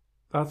 but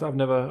I've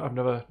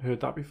never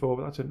heard that before,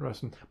 but that's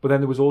interesting. But then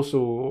there was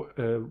also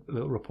a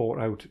little report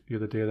out the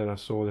other day that I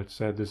saw that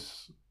said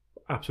there's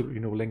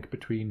absolutely no link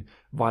between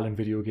violent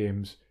video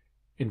games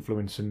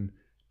influencing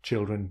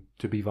children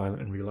to be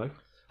violent in real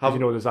life. As you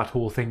know, there's that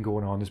whole thing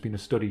going on. There's been a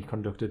study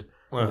conducted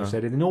and they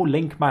said there's no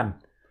link, man.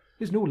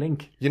 There's no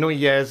link. You know,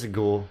 years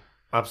ago,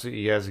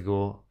 absolutely years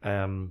ago,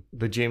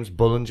 the James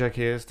Bullinger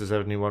case, does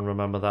anyone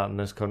remember that in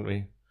this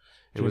country?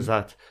 It was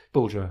that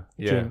Bulger.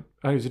 Yeah.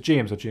 Was it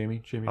James or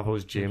Jamie? I thought it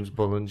was James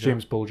Bullinger.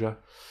 James Bulger.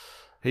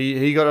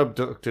 He got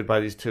abducted by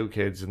these 2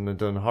 kids and they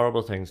done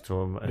horrible things to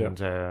him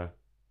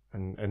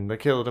and they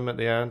killed him at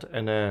the end.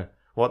 And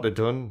what they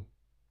done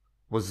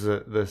was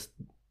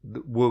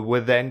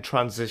were then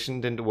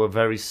transitioned into a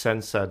very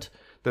censored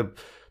the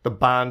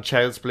ban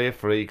Child's Play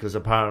free because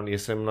apparently a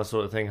similar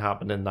sort of thing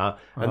happened in that.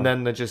 And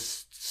then they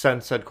just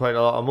censored quite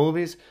a lot of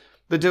movies.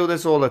 They do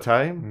this all the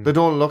time. They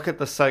don't look at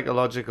the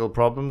psychological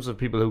problems of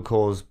people who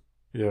cause,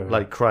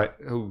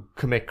 who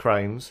commit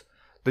crimes.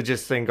 They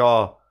just think,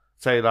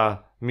 it's either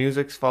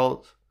music's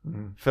fault,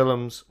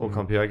 films, or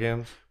computer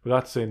games. But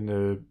that's in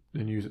the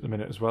news at the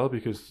minute as well,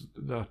 because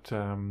that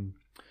I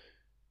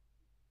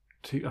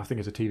think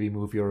it's a TV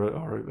movie or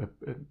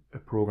a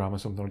program or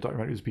something, or a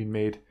documentary has been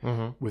made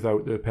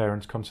without the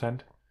parents'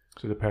 consent.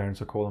 So the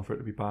parents are calling for it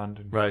to be banned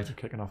and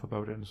kicking off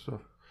about it and stuff.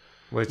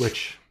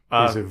 Which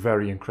is a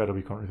very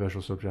incredibly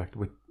controversial subject,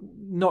 with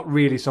not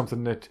really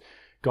something that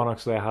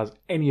Gonox there has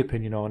any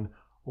opinion on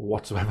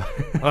whatsoever.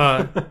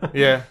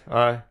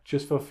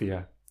 Just for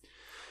fear.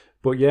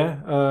 But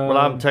yeah. Well,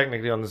 I'm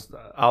technically on this.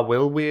 I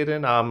will wade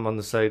in. I'm on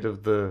the side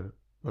of the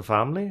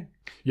family.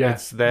 Yeah,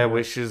 it's their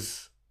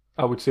wishes.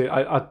 I would say.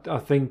 I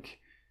think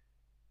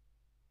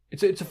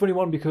it's a funny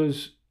one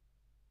because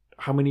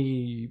how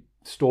many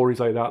stories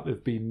like that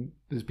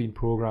there's been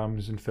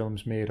programs and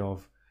films made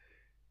of,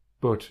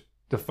 but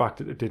the fact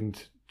that it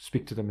didn't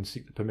speak to them and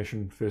seek the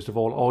permission first of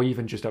all, or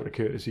even just out of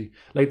courtesy,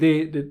 like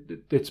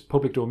it's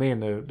public domain,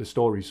 the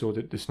story, so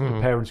that the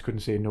parents couldn't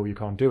say no, you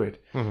can't do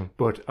it.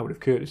 But out of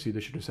courtesy, they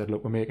should have said,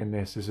 look, we're making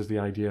this is the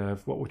idea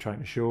of what we're trying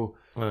to show.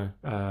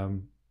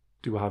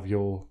 Do I have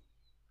your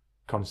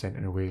consent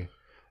in a way?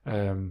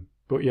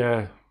 But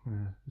yeah,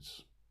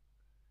 it's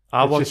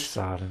just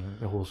sad, and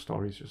the whole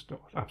story is just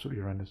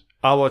absolutely horrendous.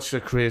 I watched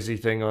a crazy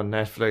thing on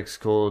Netflix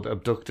called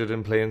Abducted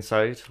in Plain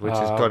Sight, which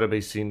has got to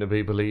be seen to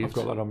be believed. I've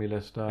got that on my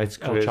list. It's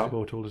crazy. El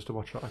Chapo told us to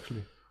watch that,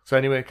 actually. So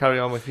anyway, carry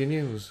on with your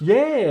news.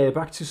 Yeah,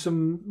 back to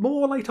some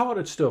more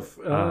light-hearted stuff.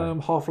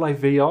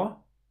 Half-Life VR.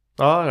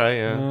 Oh, right,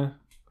 yeah.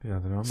 I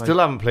don't know. Still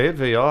haven't played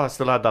VR. I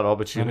still had that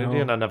opportunity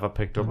and I never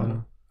picked up on it.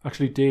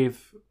 Actually,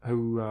 Dave,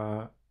 who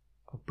I'll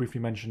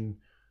briefly mention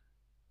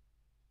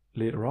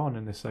later on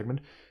in this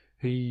segment,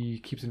 he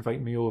keeps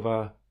inviting me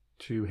over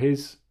to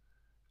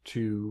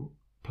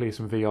play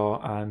some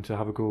VR and to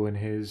have a go in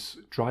his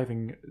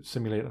driving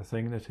simulator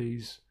thing that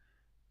he's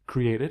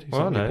created. He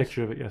sent me a nice.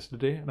 picture of it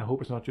yesterday, and I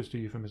hope it's not just a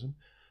euphemism.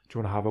 Do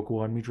you want to have a go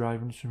on me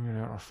driving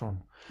simulator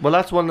son? Well,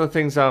 that's one of the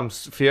things I'm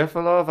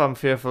fearful of. I'm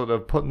fearful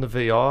of putting the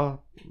VR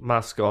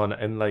mask on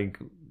and like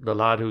the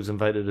lad who's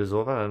invited us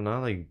over and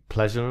like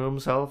pleasuring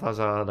himself as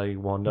I like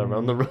wander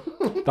around the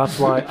room. That's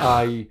why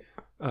I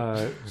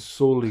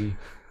solely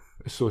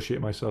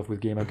associate myself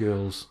with gamer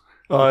girls.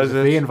 Oh, is If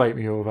it? they invite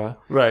me over,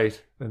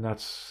 Right. then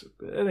that's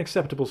an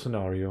acceptable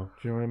scenario.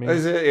 Do you know what I mean?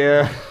 Is it?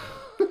 Yeah.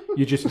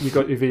 You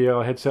got your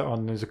VR headset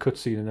on, there's a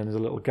cutscene, and then there's a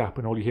little gap,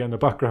 and all you hear in the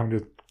background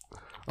is.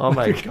 Oh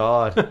my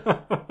god.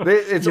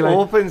 It's You're like,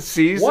 open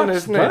season, "What's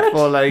isn't that?" it?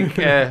 For like,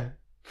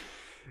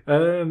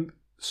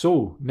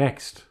 So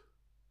next,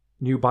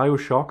 new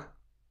BioShock,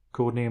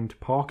 codenamed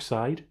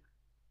Parkside.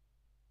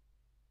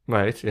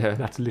 right, yeah.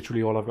 That's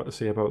literally all I've got to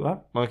say about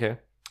that. Okay.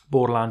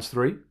 Borderlands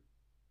 3.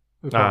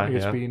 Apparently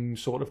yeah. it's been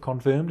sort of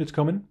confirmed it's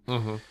coming.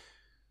 Mm-hmm.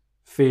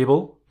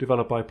 Fable,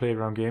 developed by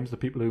Playground Games, the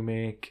people who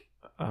make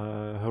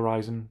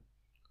Horizon.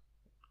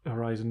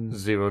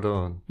 Zero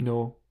Dawn.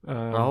 No.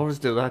 I always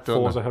do that, don't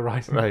Forza I?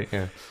 Horizon. Right,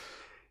 yeah.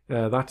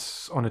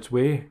 That's on its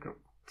way.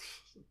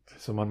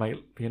 Someone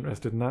might be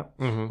interested in that.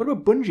 Mm-hmm. What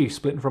about Bungie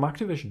splitting from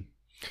Activision?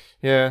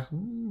 Yeah.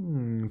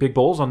 Big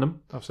balls on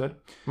them, I've said.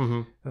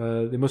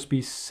 Mm-hmm. They must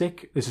be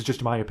sick. This is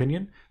just my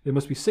opinion. They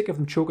must be sick of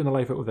them choking the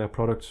life out of their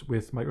products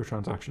with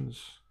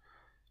microtransactions.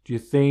 Do you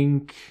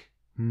think?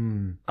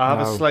 I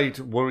have a slight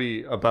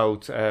worry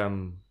about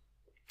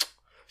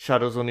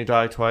Shadows Only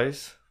Die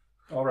Twice,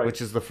 All right.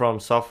 which is the From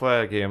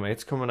Software game.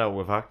 It's coming out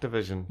with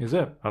Activision. Is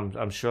it?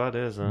 I'm sure it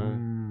is.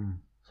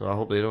 So I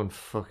hope they don't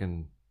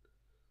fucking.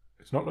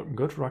 It's not looking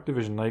good for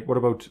Activision. Like, what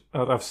about?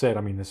 I've said.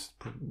 I mean, this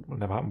will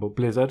never happen. But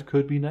Blizzard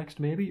could be next,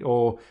 maybe.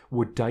 Or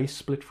would DICE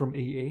split from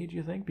EA? Do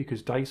you think?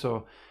 Because DICE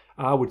are,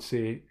 I would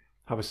say,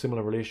 have a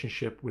similar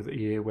relationship with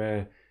EA,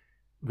 where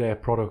their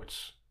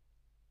products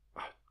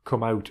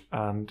come out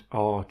and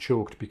are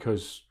choked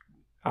because,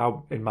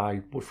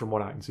 from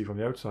what I can see from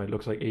the outside, it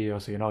looks like EA are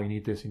saying, "Oh, you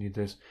need this, you need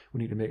this. We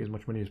need to make as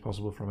much money as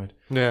possible from it."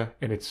 Yeah.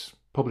 And it's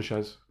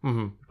publishers.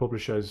 Mm-hmm.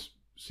 Publishers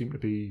seem to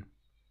be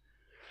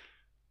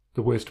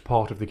the worst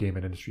part of the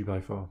gaming industry by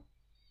far.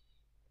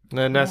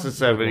 They're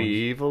necessarily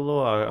evil,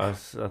 though. I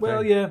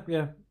Well, think.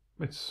 yeah.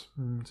 It's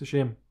a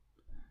shame.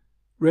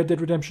 Red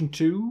Dead Redemption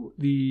 2,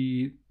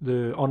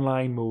 the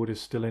online mode is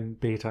still in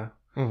beta,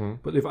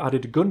 but they've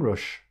added Gun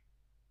Rush.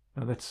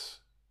 And let's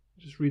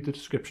just read the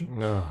description.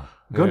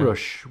 Gun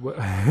Rush,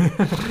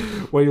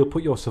 where you'll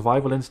put your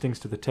survival instincts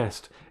to the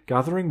test,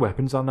 gathering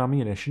weapons and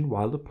ammunition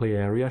while the play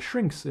area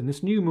shrinks in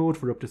this new mode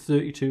for up to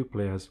 32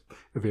 players.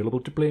 Available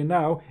to play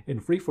now in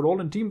free-for-all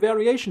and team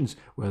variations,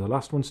 where the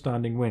last one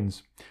standing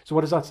wins. So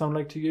what does that sound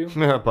like to you?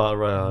 Battle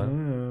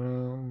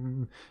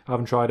Royale. I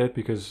haven't tried it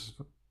because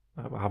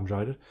I haven't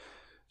tried it.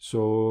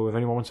 So if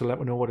anyone wants to let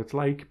me know what it's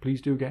like,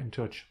 please do get in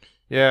touch.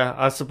 Yeah,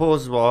 I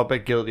suppose we're a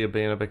bit guilty of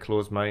being a bit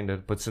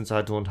closed-minded, but since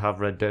I don't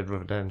have Red Dead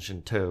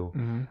Redemption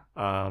 2,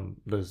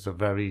 there's a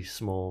very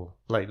small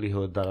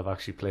likelihood that I've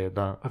actually played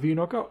that. Have you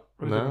not got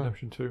Red Dead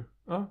Redemption 2?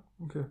 Oh,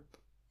 okay.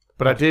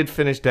 But I did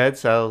finish Dead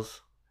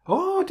Cells.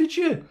 Oh, did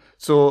you?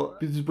 So,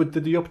 Did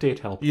the update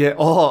help? yeah,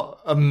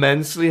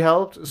 immensely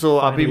helped.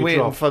 So I've been Finally waiting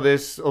dropped. for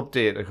this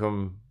update to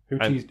come. Who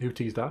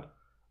teased that?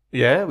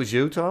 Yeah, it was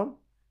you, Tom.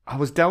 I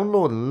was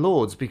downloading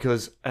loads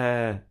because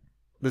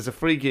there's a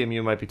free game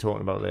you might be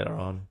talking about later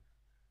on,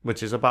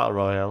 which is a Battle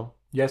Royale.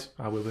 Yes,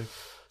 I will be.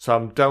 So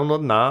I'm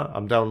downloading that.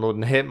 I'm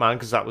downloading Hitman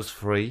because that was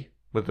free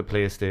with the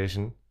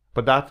PlayStation.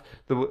 But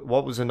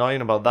what was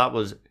annoying about that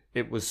was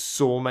it was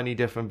so many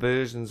different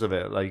versions of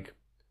it, like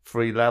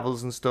free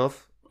levels and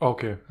stuff.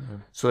 Okay. Yeah.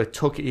 So it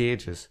took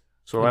ages.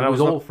 So It when I was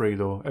was all free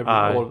though.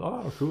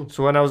 Cool.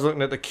 So when I was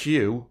looking at the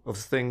queue of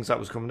things that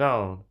was coming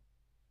down,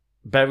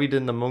 buried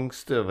in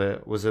amongst of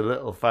it was a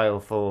little file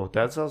for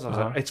Dead Cells. I was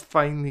like, it's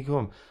finally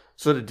come.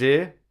 So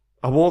today,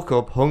 I woke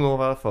up,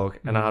 hungover the fuck,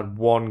 and I had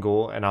one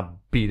go, and I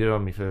beat it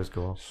on my first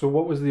go. So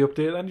what was the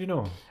update then, do you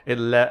know? It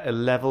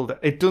leveled...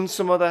 It done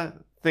some other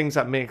things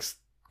that makes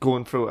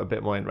going through it a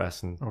bit more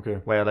interesting. Okay.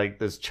 Where, like,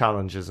 there's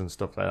challenges and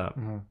stuff like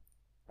that.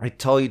 It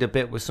toyed a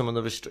bit with some of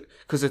the...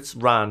 Because it's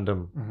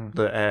random,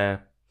 the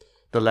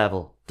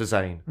level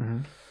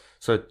design.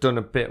 So it done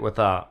a bit with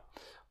that.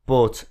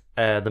 But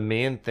the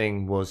main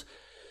thing was,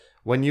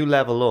 when you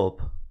level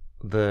up,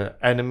 the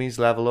enemies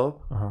level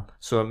up.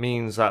 So it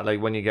means that, like,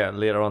 when you get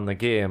later on the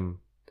game,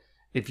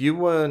 if you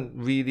weren't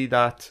really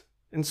that...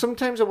 And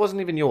sometimes it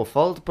wasn't even your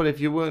fault, but if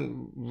you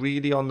weren't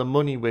really on the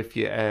money with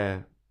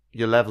your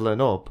leveling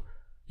up,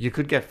 you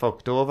could get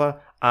fucked over,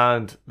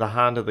 and the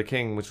Hand of the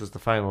King, which was the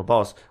final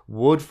boss,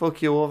 would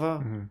fuck you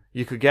over.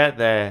 You could get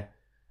there,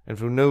 and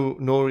through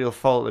no real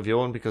fault of your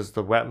own, because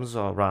the weapons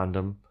are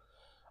random,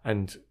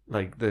 and,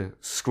 like, the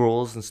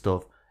scrolls and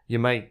stuff, you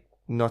might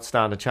not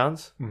stand a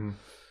chance.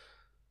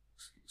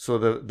 So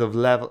the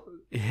level,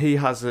 he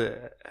has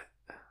a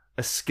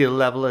skill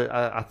level,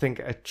 I think,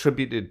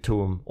 attributed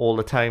to him all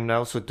the time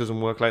now, so it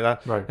doesn't work like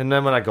that. Right. And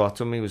then when I got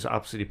to him, he was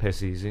absolutely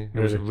piss easy. It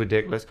was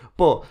ridiculous.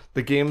 But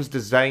the game's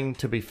designed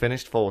to be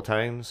finished 4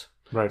 times.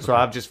 Right. So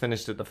I've just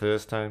finished it the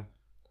first time.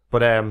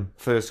 But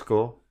first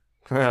go.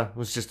 Yeah, it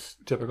was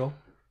just Typical.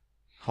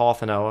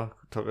 half an hour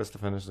took us to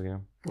finish the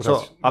game.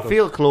 Well, So I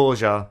feel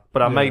closure,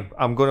 but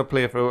I'm going to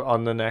play through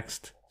on the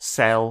next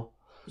Cell.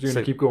 So you're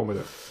going to keep going with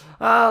it?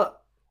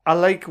 I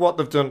like what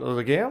they've done to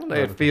the game.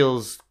 It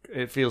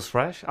feels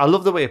fresh. I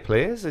love the way it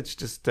plays. It's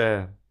just,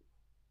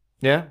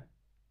 yeah.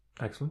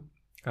 Excellent.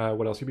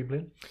 What else have you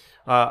been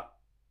playing?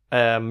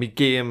 My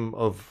game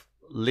of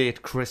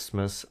late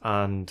Christmas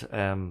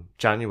and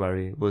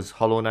January was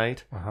Hollow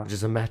Knight, which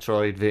is a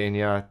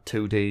Metroidvania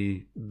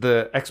 2D.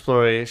 The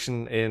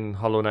exploration in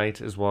Hollow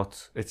Knight is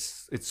what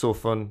it's so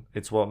fun.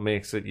 It's what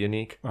makes it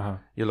unique.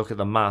 You look at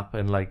the map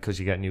and because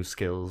you get new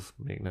skills,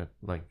 making it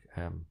like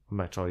a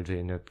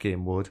Metroidvania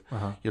game would.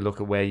 You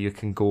look at where you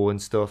can go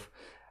and stuff.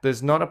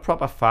 There's not a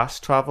proper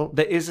fast travel.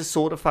 There is a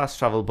sort of fast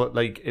travel, but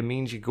it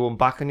means you're going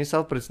back on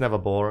yourself, but it's never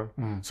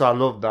boring. So I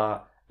love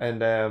that.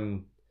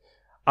 And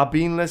I've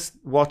been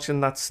watching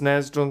that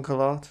SNES Drunk a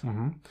lot,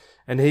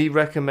 and he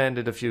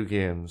recommended a few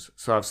games.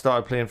 So I've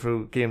started playing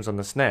through games on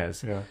the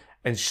SNES. Yeah.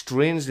 And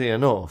strangely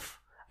enough,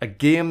 a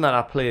game that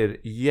I played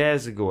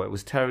years ago, it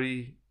was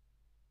Terry's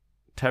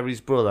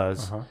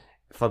brothers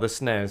for the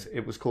SNES.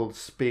 It was called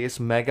Space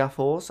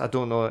Megaforce. I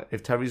don't know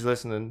if Terry's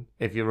listening,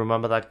 if you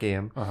remember that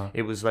game.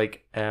 It was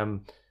like a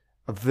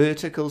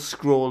vertical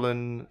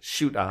scrolling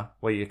shooter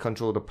where you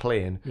control the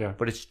plane,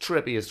 but it's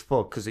trippy as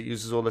fuck because it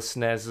uses all the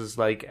SNES's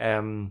like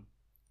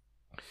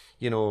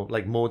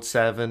Mode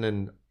 7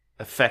 and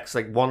effects.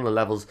 Like one of the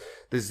levels,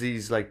 there's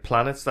these like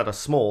planets that are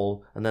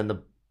small and then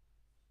the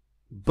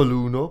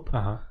balloon up,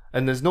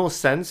 and there's no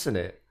sense in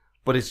it,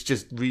 but it's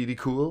just really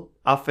cool.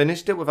 I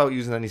finished it without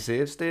using any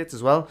save states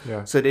as well,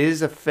 so it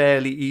is a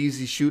fairly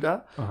easy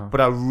shooter, but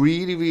I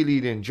really,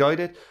 really enjoyed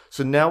it.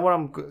 So now what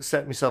I'm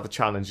setting myself a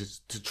challenge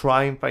is to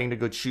try and find a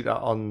good shooter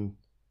on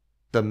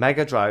the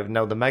Mega Drive.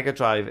 Now the Mega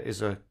Drive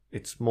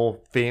it's more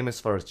famous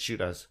for its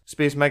shooters.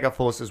 Space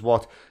Megaforce is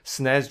what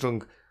SNES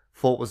Drunk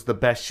thought was the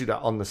best shooter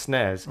on the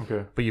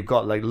SNES, but you've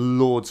got like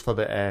loads for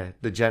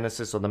the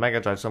Genesis or the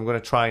Mega Drive, so I'm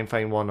going to try and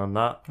find one on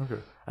that.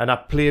 And I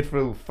played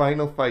through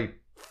Final Fight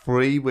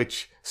 3,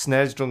 which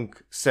SNES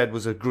Drunk said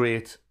was a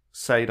great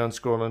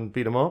side-on-scrolling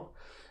beat-em-up,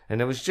 and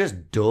it was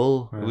just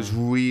dull. It was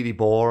really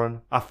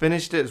boring. I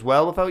finished it as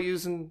well without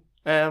using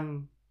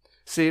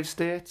save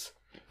states.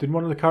 Didn't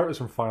one of the characters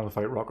from Final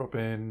Fight rock up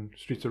in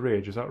Streets of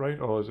Rage, is that right?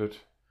 Or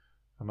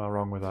am I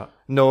wrong with that?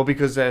 No,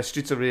 because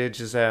Streets of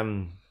Rage is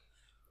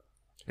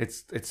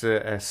it's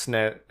a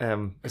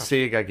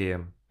Sega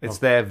game. It's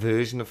their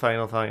version of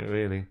Final Fight,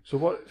 really. So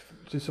what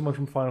did someone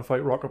from Final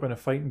Fight rock up in a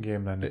fighting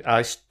game then?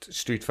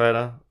 Street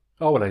Fighter.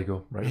 Oh, well, there you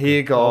go.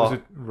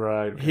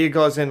 Right. Here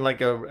goes in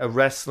like a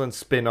wrestling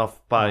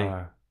spin-off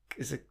by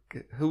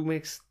who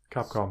makes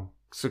Capcom?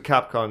 So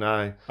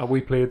Capcom,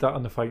 We played that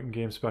on the fighting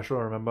game special.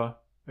 I remember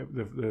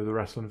the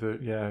wrestling.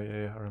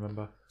 I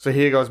remember. So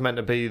here goes meant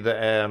to be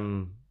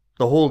the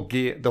whole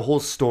game, the whole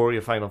story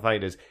of Final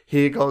Fight is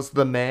here goes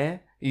the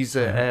mayor. He's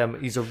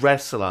a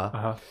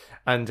wrestler,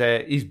 and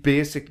he's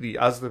basically,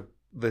 as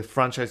the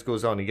franchise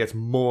goes on, he gets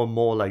more and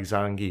more like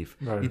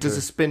Zangief. He does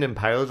a spinning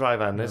pile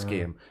driver in this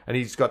game, and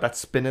he's got that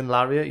spinning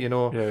lariat.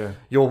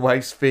 Your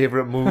wife's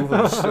favorite move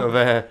of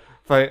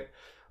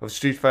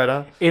Street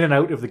Fighter. In and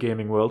out of the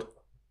gaming world,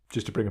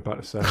 just to bring it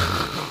back to set.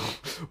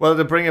 Well,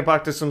 to bring it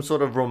back to some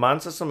sort of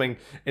romance or something,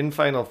 in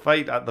Final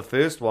Fight, at the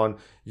first one,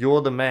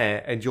 you're the mayor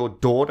and your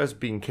daughter's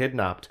been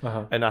kidnapped.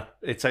 And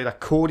it's either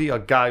Cody or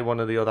Guy, one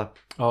of the other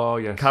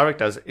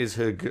characters, is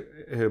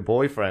her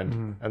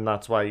boyfriend. And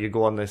that's why you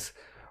go on this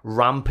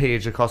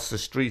rampage across the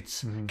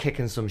streets,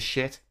 kicking some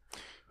shit.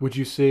 Would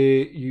you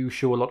say you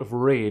show a lot of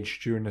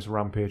rage during this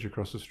rampage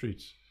across the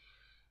streets?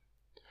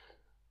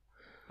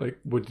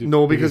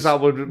 No, because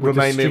that would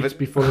remind me of it.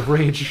 Be full of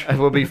rage. It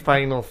would be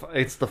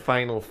it's the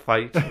final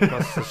fight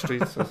across the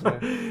streets,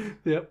 isn't it?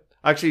 Yep.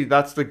 Actually,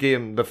 that's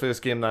the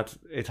first game that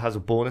it has a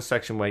bonus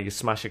section where you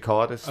smash a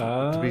card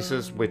to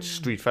pieces, which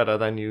Street Fighter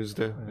then used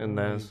in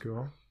theirs.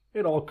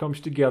 It all comes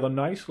together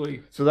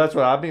nicely. So that's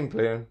what I've been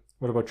playing.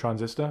 What about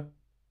Transistor?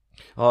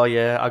 Oh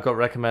yeah, I got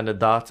recommended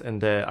that,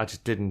 and I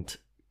just didn't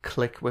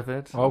click with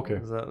it.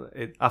 Okay.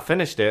 I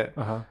finished it.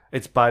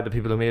 It's by the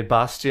people who made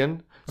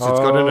Bastion. So it's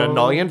got an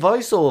annoying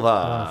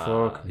voiceover.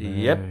 Oh, fuck.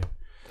 Yep.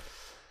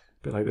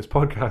 Bit like this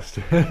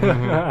podcast.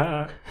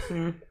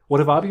 What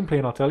have I been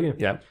playing? I'll tell you.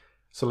 Yeah.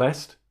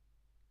 Celeste.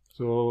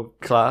 So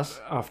class.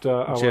 After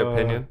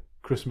our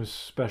Christmas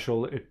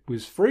special, it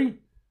was free.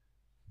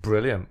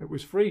 Brilliant. It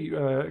was free.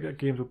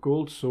 Games with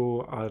Gold,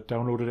 so I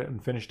downloaded it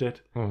and finished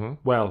it.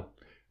 Well,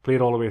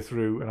 played all the way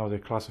through, and I was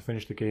like, class, I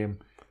finished the game.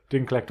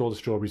 Didn't collect all the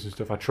strawberries and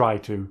stuff. I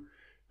tried to,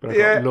 but I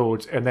got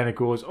loads. And then it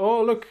goes,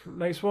 oh, look,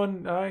 nice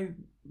one.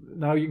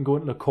 Now you can go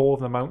into the core of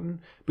the mountain,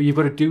 but you've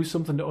got to do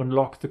something to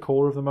unlock the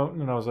core of the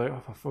mountain. And I was like,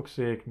 oh, for fuck's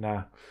sake,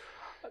 nah.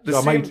 So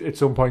I might at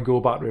some point go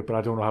back to it, but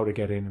I don't know how to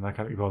get in, and I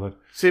can't be bothered.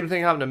 Same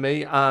thing happened to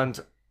me, and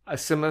a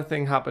similar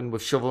thing happened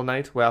with Shovel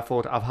Knight, where I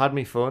thought, I've had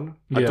me fun.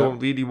 I don't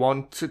really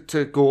want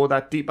to go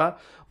that deeper.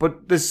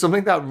 But there's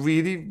something that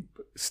really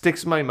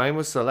sticks in my mind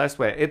with Celeste,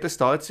 where at the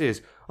start it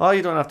says, "Oh,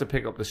 you don't have to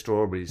pick up the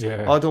strawberries.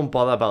 Yeah. Oh, don't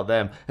bother about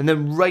them." And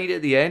then right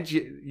at the end,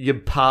 your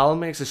pal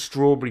makes a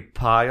strawberry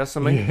pie or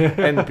something. Yeah.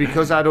 And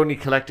because I'd only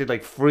collected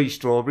like 3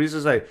 strawberries, I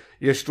was like,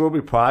 "Your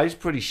strawberry pie is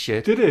pretty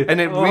shit." Did it? And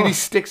it Oh. really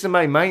sticks in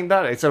my mind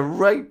that it's a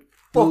right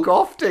fuck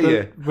off to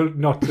you. Well,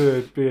 not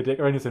to be a dick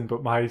or anything,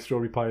 but my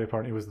strawberry pie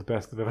apparently was the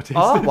best I've ever tasted.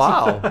 Oh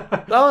wow!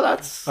 No,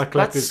 that's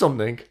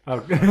something. I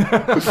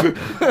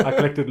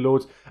collected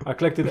loads. I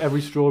collected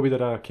every strawberry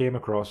that I came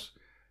across.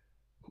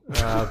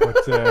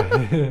 But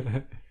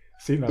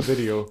seen that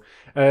video.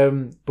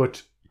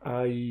 But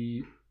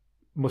I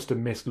must have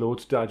missed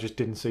loads. I just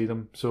didn't see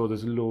them. So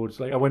there's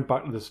loads. Like I went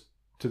back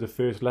to the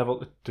first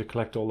level to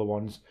collect all the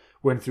ones.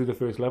 Went through the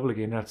first level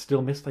again, and I'd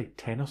still missed like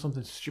 10 or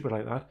something stupid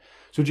like that.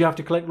 So do you have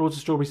to collect loads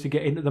of strawberries to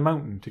get into the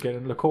mountain, to get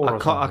into the core?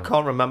 I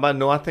can't remember.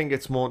 No, I think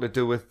it's more to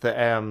do with the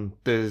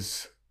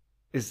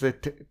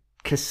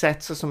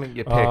cassettes or something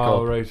you pick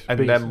up, right.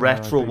 and then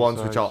retro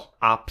ones which are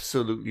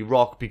absolutely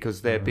rock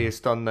because they're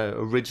based on the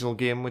original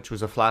game, which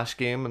was a Flash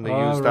game, and they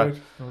used that.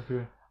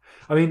 Okay.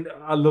 I mean,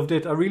 I loved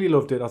it. I really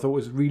loved it. I thought it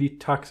was really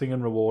taxing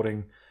and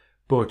rewarding,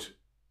 but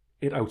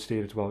it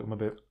outstayed its welcome a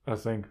bit, I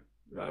think.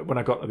 When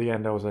I got to the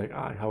end, I was like,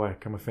 how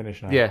can we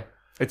finish now? Yeah,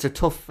 it's a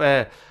tough...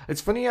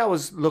 it's funny, I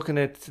was looking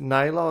at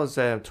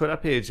Nylar's Twitter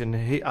page, and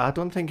I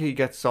don't think he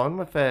gets on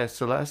with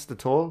Celeste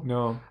at all.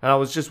 No. And I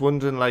was just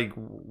wondering, like,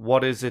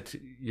 what is it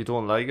you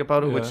don't like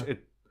about it? Yeah. Which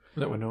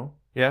Let me know.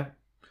 Yeah.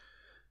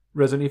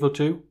 Resident Evil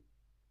 2.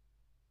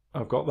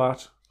 I've got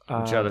that.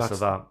 I'm jealous of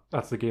that.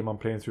 That's the game I'm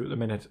playing through at the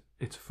minute.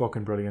 It's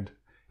fucking brilliant.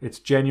 It's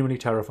genuinely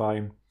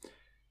terrifying.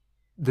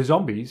 The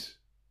zombies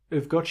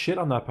have got shit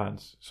on their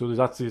pants. So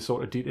that's the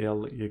sort of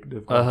detail that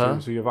they've gone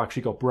to. So you've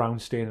actually got brown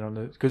staining on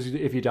it. Because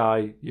if you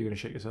die, you're going to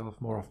shit yourself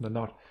more often than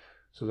not.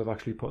 So they've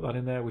actually put that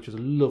in there, which is a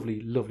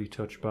lovely, lovely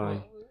touch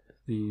by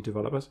the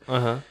developers.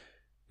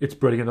 It's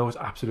brilliant, though. It's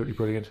absolutely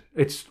brilliant.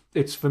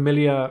 It's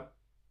familiar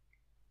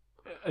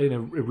in a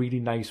really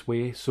nice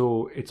way.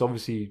 So it's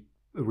obviously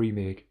a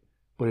remake,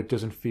 but it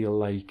doesn't feel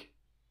like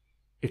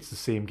it's the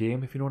same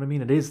game, if you know what I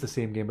mean. It is the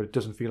same game, but it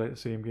doesn't feel like the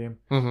same game.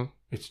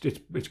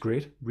 It's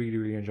great. Really,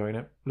 really enjoying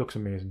it. Looks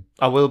amazing.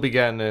 I will be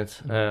getting it.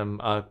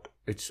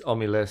 It's on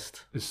my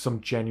list. There's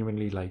some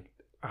genuinely like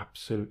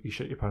absolutely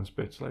shit your pants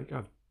bits. Like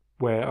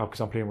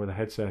because I'm playing with a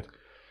headset.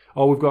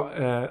 Oh, we've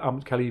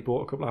got Kelly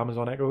bought a couple of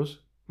Amazon Echoes.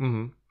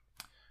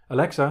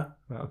 Alexa,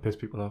 that'll piss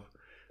people off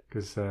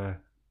because I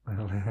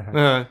don't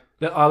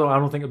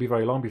think it'll be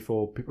very long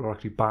before people are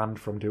actually banned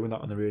from doing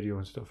that on the radio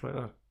and stuff like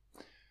that.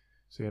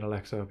 Saying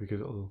Alexa because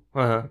it'll.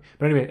 But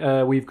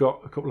anyway, we've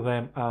got a couple of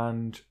them,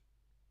 and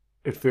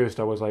at first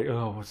I was like,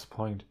 "Oh, what's the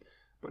point?"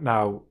 But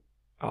now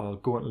I'll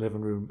go into the living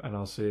room and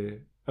I'll say,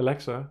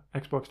 "Alexa,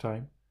 Xbox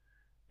time,"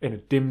 and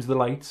it dims the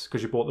lights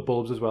because you bought the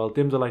bulbs as well.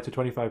 Dims the lights to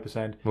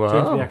 25%. Wow.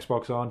 Turns the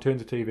Xbox on,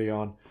 turns the TV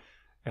on,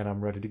 and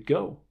I'm ready to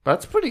go.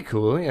 That's pretty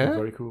cool, yeah.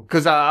 Very cool.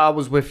 Because I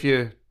was with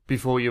you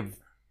before you've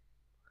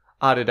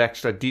added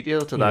extra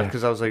detail to that.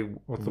 Because I was like,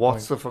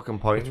 "What's the fucking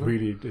point?"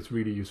 It's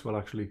really useful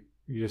actually.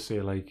 You just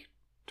say like,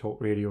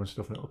 talk radio and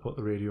stuff, and it'll put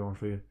the radio on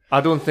for you.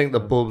 I don't think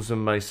the bulbs in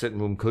my sitting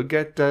room could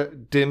get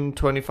dimmed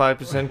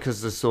 25%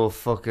 because they're so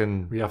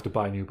fucking... We have to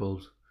buy new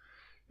bulbs.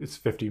 It's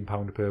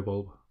 £15 per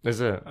bulb.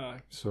 Is it?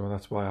 So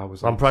that's why I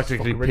was. I'm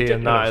practically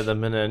paying that at the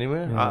minute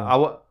anyway.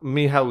 Yeah.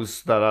 Me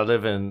house that I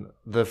live in,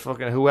 the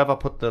fucking whoever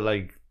put the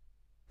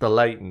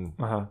lighting,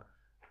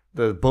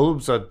 the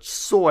bulbs are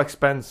so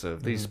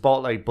expensive. These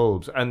spotlight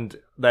bulbs, and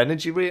the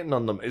energy rating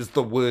on them is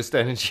the worst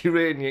energy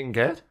rating you can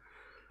get.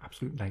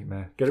 Absolute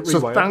nightmare. Get it rewired.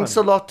 So thanks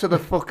a lot to the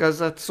fuckers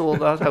that sold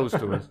that house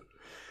to us.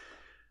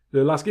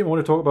 The last game I want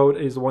to talk about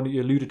is the one that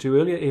you alluded to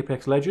earlier,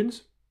 Apex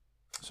Legends.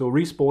 So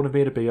Respawn have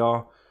made a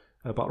BR,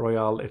 Battle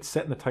Royale. It's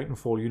set in the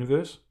Titanfall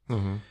universe.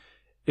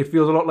 It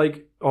feels a lot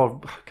like,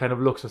 or kind of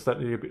looks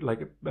aesthetically a bit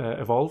like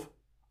Evolve,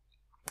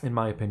 in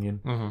my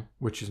opinion,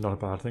 which is not a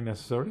bad thing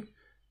necessarily.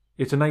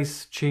 It's a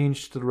nice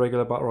change to the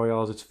regular Battle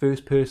Royales. It's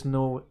first person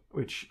though,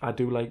 which I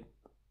do like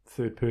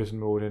third person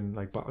mode in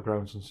like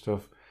Battlegrounds and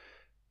stuff.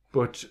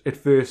 But at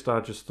first,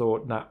 I just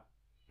thought, nah,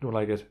 don't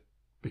like it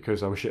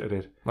because I was shit at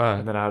it. Right.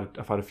 And then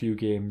I've had a few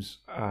games,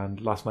 and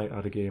last night I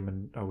had a game,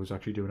 and I was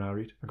actually doing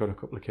alright. I got a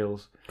couple of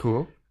kills.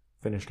 Cool.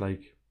 Finished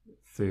like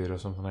third or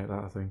something like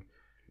that, I think.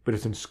 But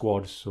it's in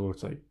squads, so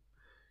it's like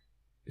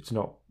it's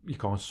not, you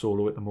can't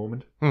solo at the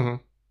moment.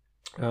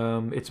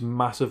 It's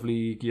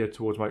massively geared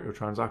towards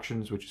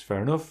microtransactions, which is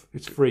fair enough.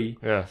 It's free.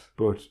 Yes.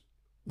 But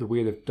the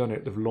way they've done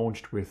it, they've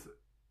launched with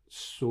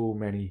so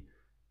many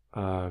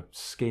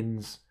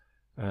skins.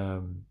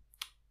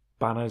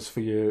 Banners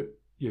for your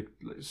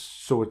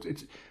so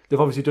it's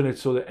they've obviously done it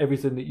so that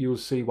everything that you'll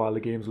see while the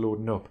game's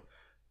loading up,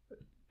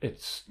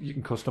 you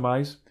can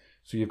customize.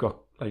 So you've got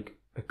like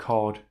a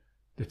card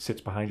that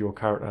sits behind your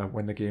character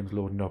when the game's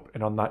loading up,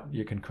 and on that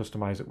you can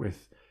customize it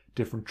with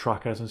different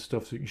trackers and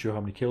stuff, so you can show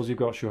how many kills you've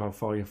got, show how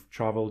far you've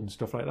traveled and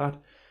stuff like that.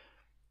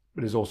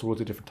 But there's also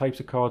loads of different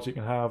types of cards you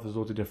can have. There's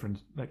loads of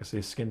different, like I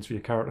say, skins for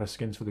your character,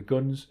 skins for the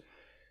guns.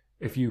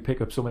 If you pick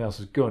up someone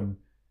else's gun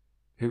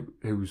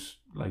who's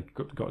like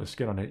got a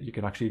skin on it, you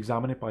can actually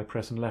examine it by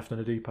pressing left on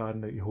the D-pad,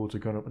 and he holds a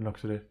gun up and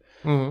looks at it.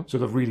 Mm-hmm. So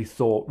they've really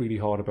thought really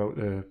hard about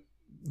the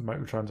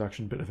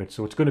microtransaction bit of it.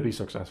 So it's going to be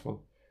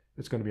successful.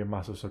 It's going to be a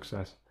massive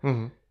success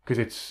because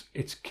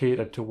it's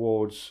catered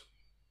towards,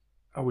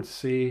 I would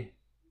say,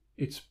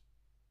 it's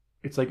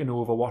like an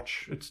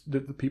Overwatch. It's the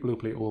people who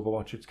play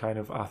Overwatch. It's kind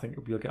of, I think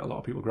you'll get a lot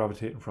of people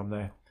gravitating from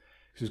there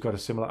because it's got a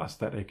similar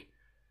aesthetic,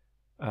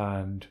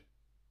 and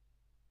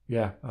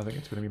yeah, I think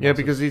it's going to be massive.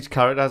 Because each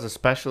character has a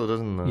special,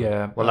 doesn't it?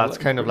 Yeah. Well, that's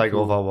kind of like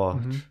cool.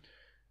 Overwatch. Mm-hmm.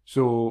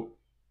 So,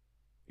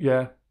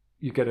 yeah,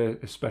 you get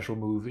a special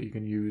move that you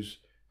can use,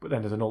 but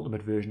then there's an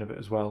ultimate version of it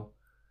as well.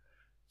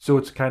 So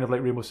it's kind of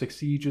like Rainbow Six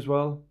Siege as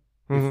well.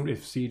 Mm-hmm.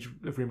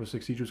 If Rainbow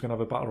Six Siege was going to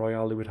have a battle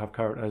royale, they would have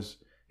characters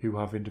who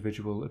have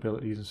individual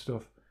abilities and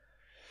stuff.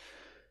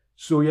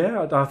 So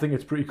yeah, I think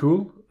it's pretty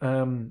cool.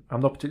 I'm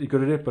not particularly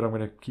good at it, but I'm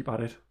going to keep at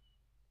it.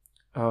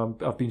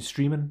 I've been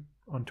streaming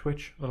on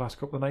Twitch the last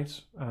couple of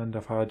nights, and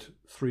I've had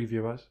 3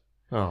 viewers.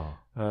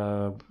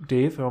 Oh.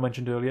 Dave, who I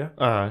mentioned earlier.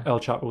 El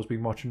Chapo's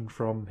been watching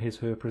from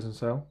her prison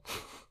cell.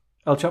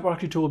 El Chapo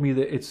actually told me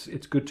that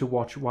it's good to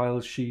watch while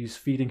she's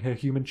feeding her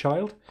human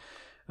child,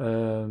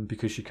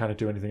 because she can't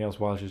do anything else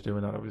while she's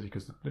doing that, obviously,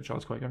 because the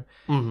child's quite young.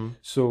 Mm-hmm.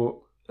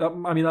 So,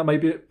 I mean, that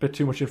might be a bit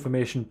too much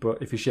information,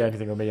 but if you share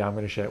anything with me, I'm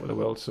going to share it with the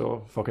world,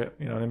 so fuck it,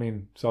 you know what I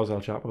mean? So's El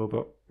Chapo,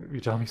 but if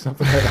you tell me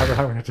something like that,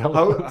 I'm going to tell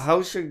you.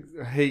 How should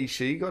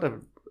she got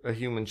a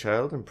human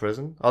child in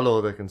prison?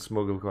 Although they can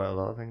smuggle quite a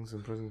lot of things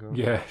in prison.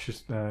 Yeah, it's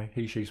just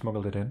she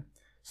smuggled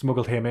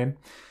him in.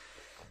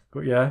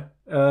 But yeah,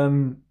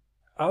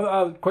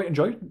 I quite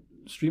enjoyed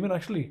streaming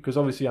actually, because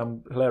obviously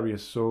I'm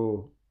hilarious,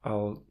 so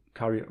I'll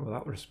carry it with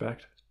that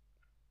respect.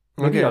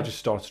 Maybe I'll just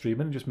start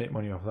streaming and just make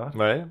money off that.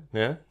 Right,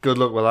 yeah. Good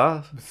luck with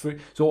that.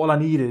 So all I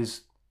need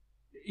is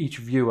each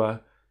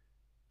viewer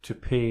to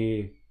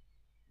pay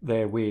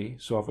their way.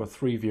 So I've got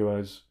 3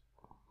 viewers.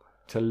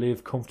 To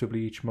live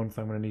comfortably each month,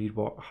 I'm going to need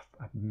a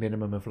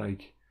minimum of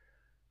like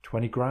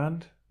 20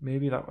 grand,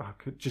 maybe. That I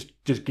could just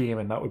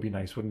gaming, that would be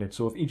nice, wouldn't it?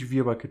 So if each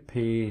viewer could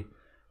pay,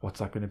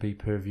 what's that going to be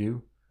per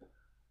view?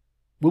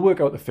 We'll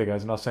work out the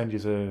figures and I'll send you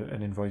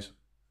an invoice.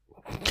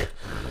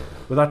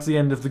 But that's the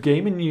end of the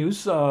gaming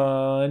news.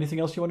 Anything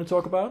else you want to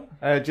talk about?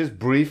 Just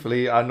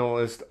briefly, I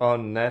noticed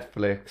on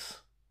Netflix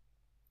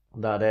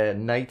that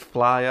Night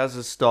Flyers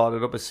has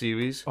started up a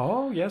series.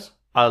 Oh, yes.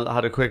 I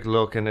had a quick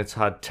look and it's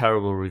had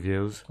terrible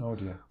reviews. Oh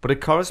dear. But it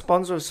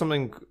corresponds with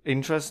something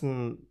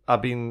interesting.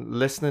 I've been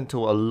listening to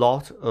a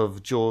lot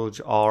of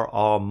George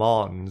R.R.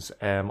 Martin's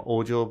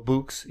audio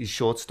books, his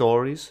short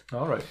stories.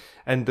 All right.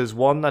 And there's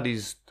one that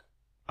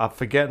I'm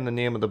forgetting the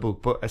name of the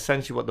book, but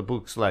essentially what the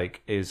book's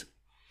like is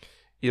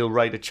he'll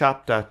write a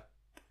chapter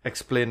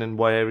explaining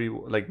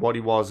what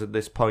he was at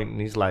this point in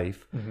his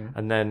life,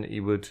 and then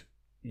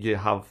you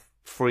have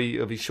 3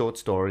 of his short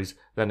stories,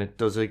 then it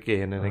does it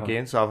again and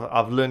again. So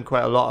I've learned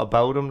quite a lot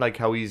about him, like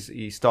how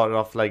he started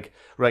off like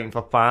writing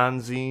for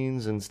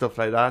fanzines and stuff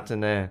like that,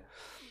 and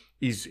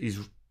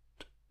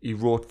he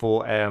wrote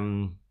for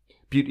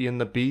Beauty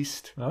and the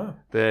Beast,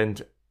 then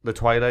The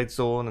Twilight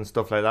Zone and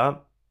stuff like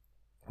that.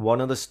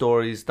 One of the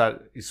stories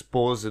that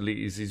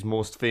supposedly is his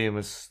most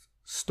famous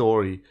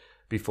story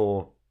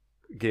before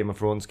Game of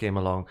Thrones came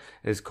along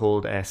is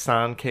called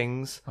Sand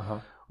Kings.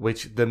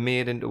 Which they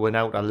made into an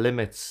Outer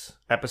Limits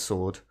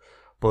episode.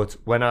 But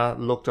when I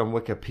looked on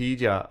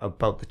Wikipedia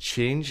about the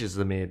changes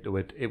they made to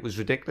it, it was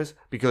ridiculous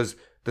because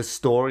the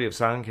story of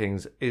Sand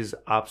Kings is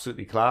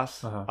absolutely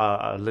class.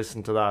 I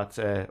listened to that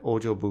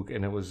audiobook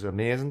and it was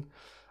amazing.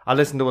 I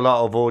listen to a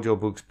lot of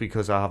audiobooks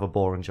because I have a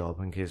boring job,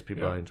 in case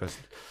people are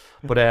interested.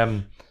 But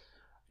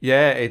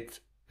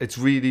it's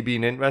really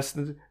been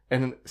interesting.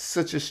 And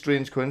such a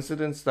strange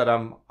coincidence that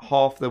I'm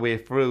half the way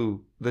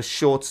through the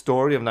short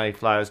story of Night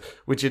Flyers,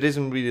 which it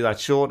isn't really that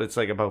short. It's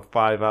like about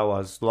 5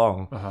 hours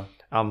long.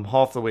 I'm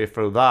half the way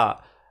through that.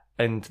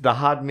 And they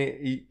had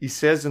me, he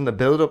says in the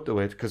build up to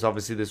it, because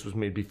obviously this was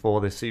made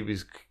before the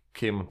series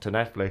came to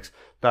Netflix,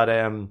 that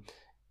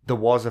there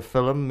was a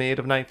film made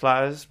of Night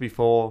Flyers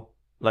before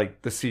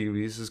like the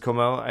series has come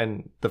out,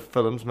 and the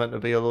film's meant to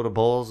be a load of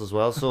balls as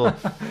well. So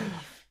it's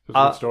a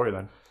good story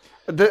then.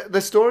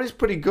 The story's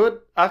pretty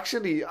good,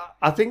 actually.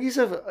 I think he's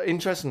an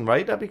interesting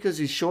writer because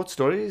his short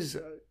stories,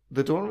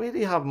 they don't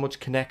really have much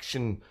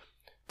connection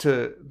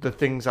to the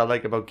things I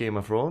like about Game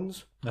of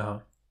Thrones.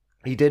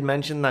 He did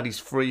mention that his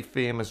 3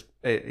 favourite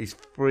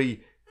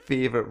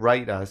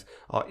writers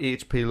are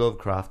H.P.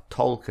 Lovecraft,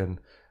 Tolkien,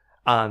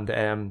 and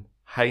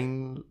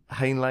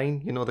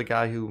Heinlein, you know, the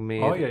guy who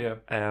made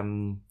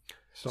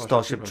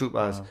Starship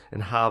Troopers,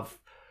 and have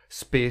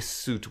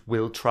Spacesuit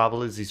Will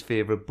Travel is his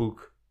favourite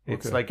book.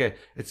 It's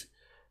it's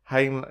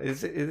Heinlein.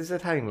 Is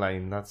it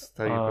Heinlein? That's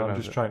how you pronounce it. I'm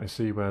just trying to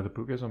see where the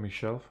book is on my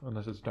shelf,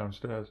 unless it's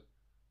downstairs.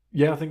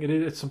 Yeah, I think it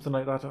is. It's something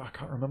like that. I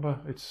can't remember.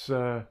 It's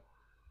I'm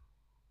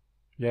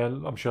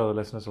sure the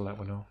listeners will let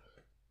me know.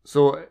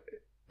 So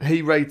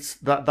he writes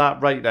that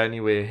writer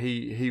anyway.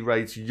 He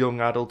writes young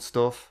adult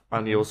stuff,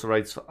 and he also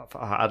writes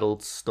for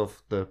adult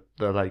stuff. The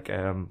like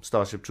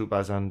Starship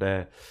Troopers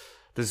and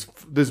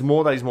there's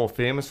more that he's more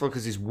famous for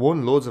because he's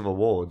won loads of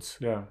awards.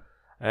 Yeah.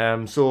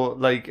 So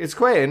like it's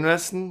quite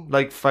interesting,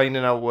 like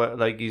finding out what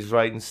like his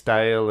writing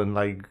style and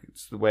like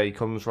where he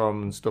comes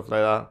from and stuff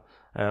like that.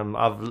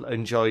 I've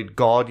enjoyed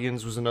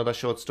Guardians was another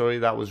short story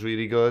that was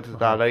really good.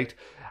 That I liked.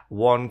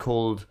 One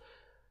called,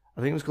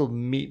 I think it was called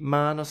Meat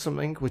Man or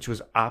something, which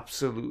was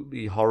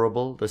absolutely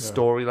horrible. The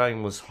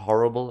storyline was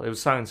horrible. It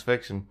was science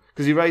fiction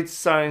because he writes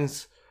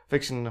science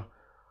fiction,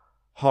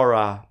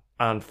 horror,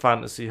 and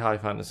fantasy, high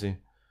fantasy,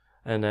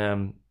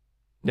 and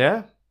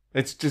yeah.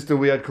 It's just a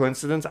weird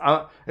coincidence.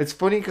 It's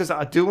funny because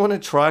I do want to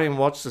try and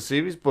watch the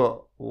series,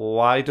 but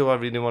why do I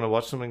really want to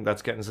watch something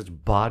that's getting such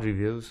bad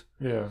reviews?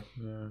 Yeah.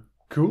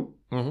 Cool.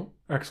 Mm-hmm.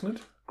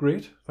 Excellent.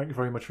 Great. Thank you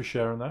very much for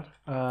sharing that.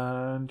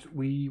 And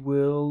we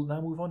will now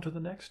move on to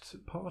the next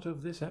part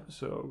of this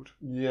episode.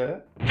 Yeah.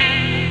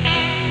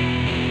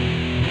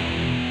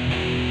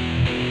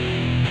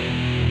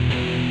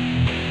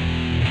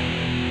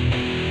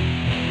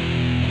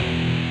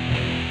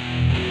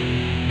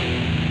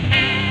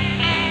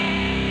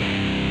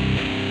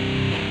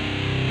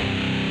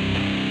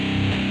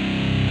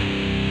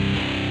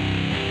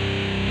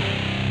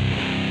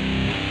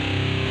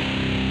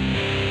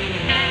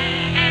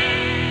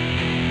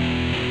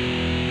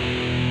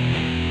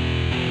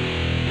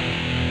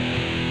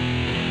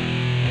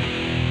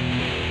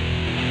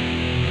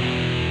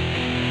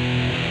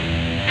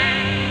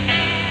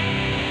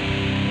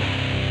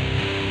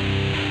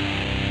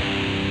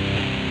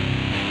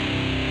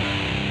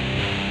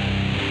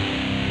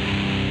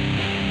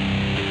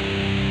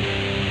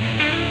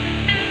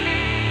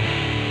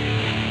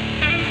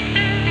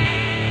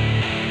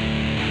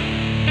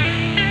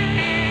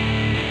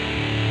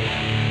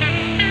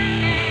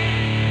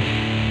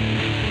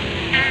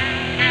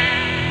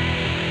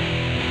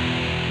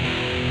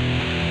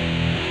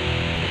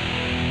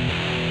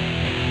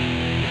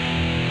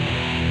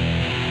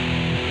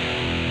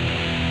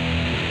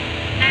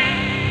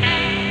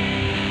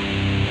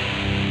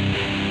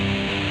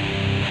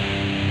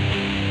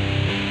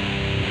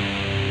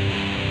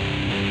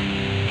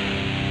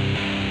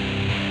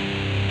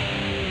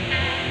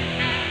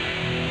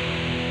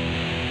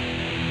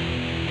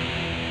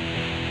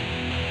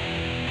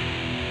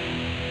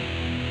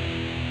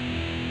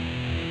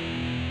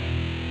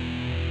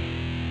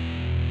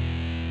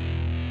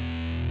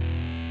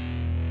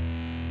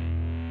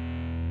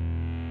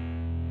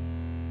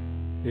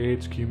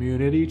 It's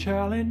community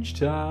challenge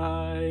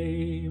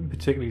time.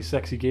 Particularly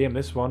sexy game,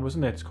 this one,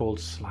 wasn't it? It's called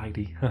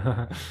Slidey.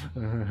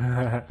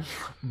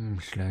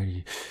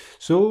 Slidey.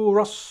 So,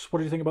 Ross, what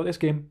do you think about this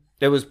game?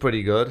 It was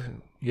pretty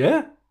good.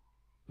 Yeah?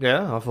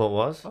 Yeah, I thought it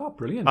was. Oh,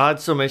 brilliant. I had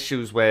some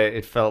issues where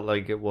it felt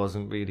like it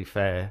wasn't really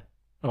fair.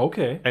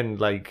 Okay. And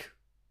like,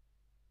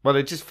 well,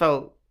 it just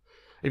felt,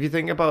 if you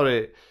think about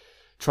it,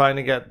 trying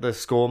to get the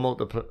score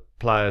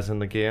multipliers in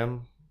the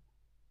game,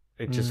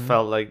 it just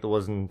felt like there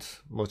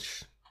wasn't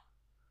much.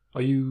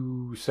 Are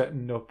you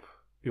setting up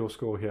your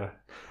score here?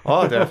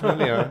 Oh,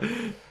 definitely. Yeah.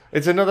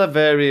 It's another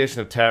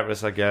variation of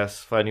Tetris, I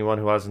guess, for anyone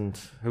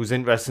who's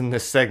interested in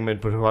this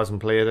segment but who hasn't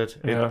played it.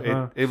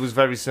 It was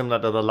very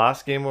similar to the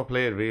last game we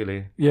played,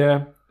 really.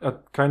 Yeah,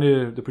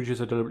 the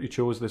producer deliberately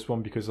chose this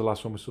one because the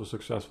last one was so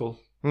successful.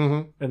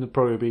 Mm-hmm. And there'll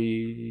probably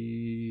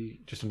be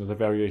just another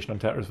variation on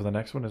Tetris for the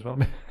next one as well.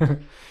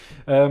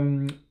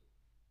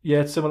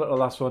 Yeah, it's similar to the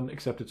last one,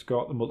 except it's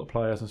got the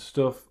multipliers and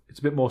stuff. It's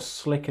a bit more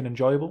slick and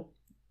enjoyable.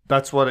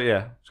 That's what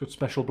yeah. It's got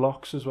special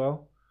blocks as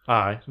well.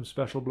 Aye. Some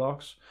special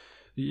blocks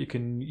that you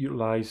can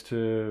utilise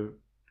to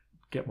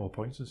get more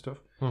points and stuff.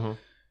 Mm-hmm.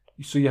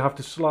 So you have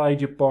to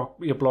slide your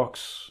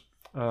blocks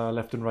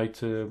left and right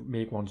to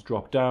make ones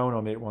drop down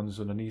or make ones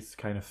underneath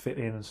kind of fit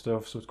in and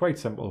stuff. So it's quite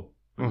simple.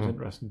 It was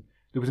interesting.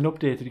 There was an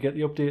update. Did you get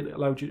the update that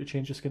allowed you to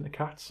change your skin to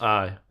cats?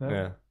 Aye.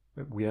 Yeah.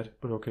 Bit weird,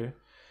 but okay.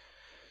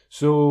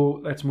 So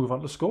let's move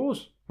on to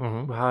scores.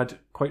 Mm-hmm. We had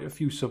quite a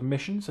few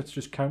submissions. Let's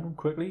just count them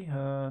quickly.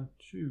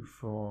 2,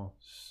 4,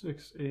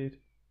 6, 8,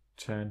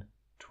 10,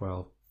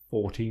 12,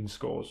 14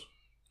 scores.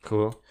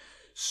 Cool.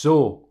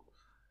 So,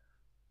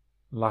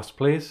 last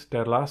place,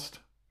 dead last.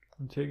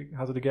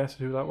 Hazard a guess at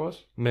who that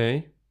was?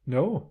 Me?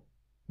 No,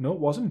 it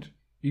wasn't.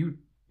 You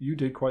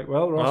did quite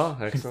well, Ross.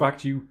 Oh, excellent. In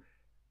fact, you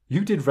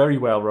did very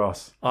well,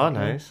 Ross. Oh,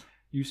 nice.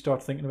 You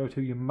start thinking about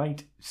who you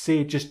might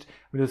say. Just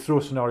I'm going to throw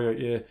a scenario at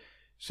you.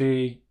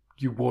 Say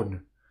you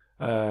won.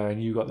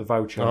 And you got the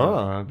voucher.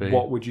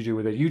 What would you do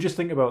with it? You just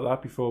think about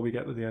that before we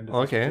get to the end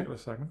of this particular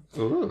segment.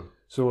 Ooh.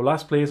 So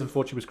last place,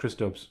 unfortunately, was Chris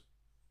Dubbs.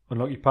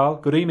 Unlucky pal.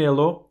 Good email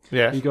though.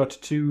 Yeah. He got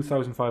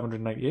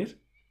 2,598.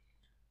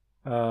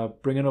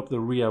 Bringing up the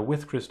rear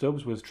with Chris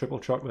Dubbs was Triple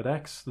Chocolate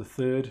X, the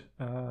third.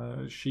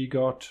 She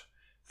got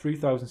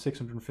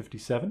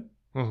 3,657.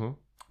 Mm-hmm.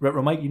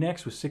 Retro Mikey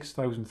next was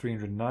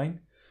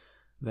 6,309.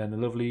 Then the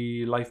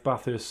lovely Life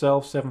Bath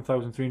herself,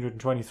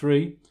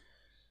 7,323.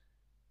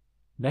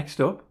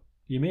 Next up,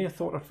 you may have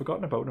thought I'd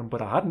forgotten about him,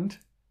 but I hadn't.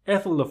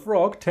 Ethel the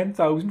Frog,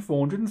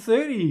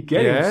 10,430.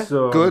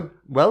 So good.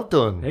 Well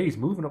done. Hey, he's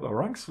moving up the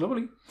ranks.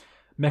 Lovely.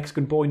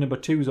 Mexican Boy number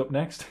 2's up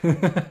next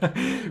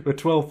with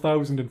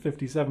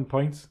 12,057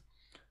 points.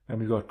 And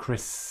we've got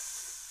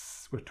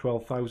Chris with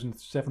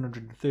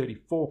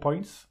 12,734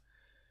 points.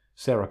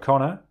 Sarah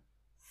Connor,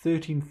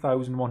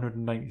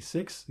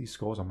 13,196. These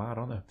scores are mad,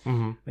 aren't they?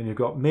 Mm-hmm. And you've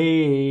got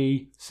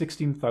me,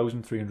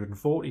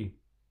 16,340.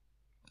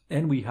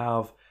 Then we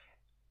have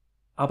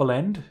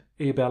Abelend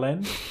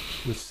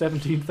with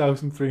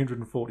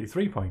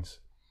 17,343 points.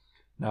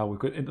 Now we've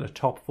got into the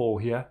top 4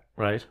 here.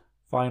 Right.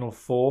 Final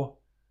 4.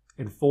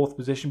 In 4th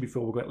position,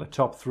 before we get to the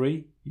top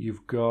 3,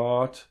 you've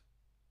got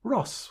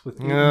Ross with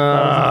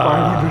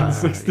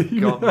 3,516.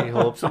 You got me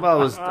hopes up.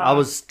 I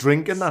was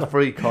drinking that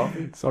free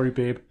coffee. Sorry,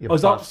 babe. You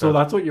So bastard.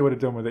 that's what you would have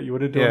done with it. You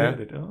would have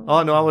donated it.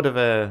 Oh no, I would have.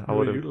 I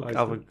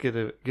utilised would give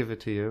it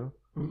to you.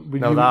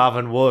 When Now you, that I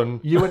haven't won.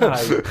 you and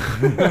I.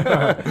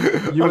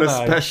 You On and a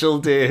I. special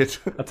date.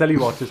 I tell you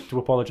what, just to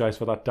apologise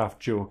for that daft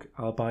joke,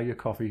 I'll buy you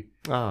coffee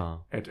Ah,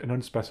 at an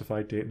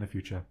unspecified date in the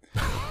future.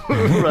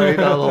 right.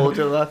 I'll hold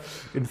you to that.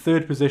 In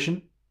 3rd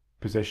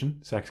position,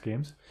 Sex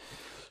Games.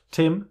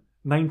 Tim,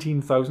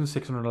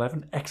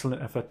 19,611.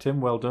 Excellent effort, Tim.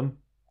 Well done.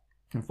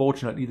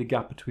 Unfortunately, the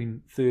gap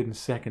between 3rd and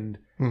 2nd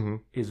Mm-hmm.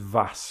 is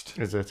vast.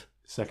 Is it?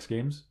 Sex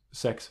Games.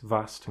 Sex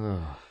vast.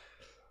 Oh.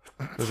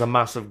 There's a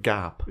massive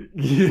gap.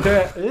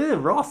 Yeah. Ew,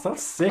 Ross,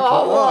 that's sick.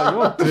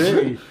 Oh. You're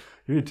dirty.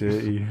 You're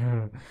dirty.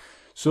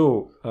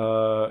 So,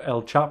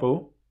 El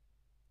Chapo.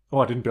 Oh,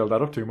 I didn't build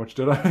that up too much,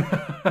 did I?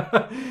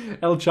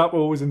 El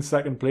Chapo was in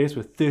 2nd place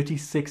with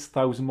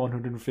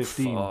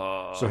 36,115.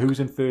 So who's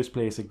in 1st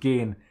place?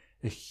 Again,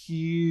 a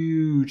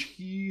huge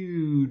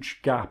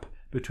gap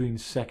between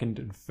 2nd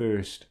and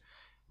 1st.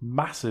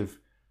 Massive.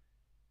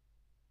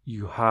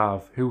 You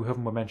have, who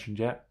haven't we mentioned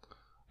yet?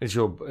 Is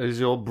your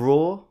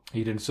bro?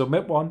 He didn't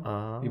submit one.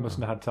 Ah. He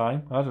mustn't have had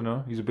time. I don't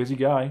know. He's a busy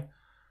guy.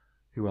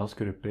 Who else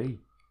could it be?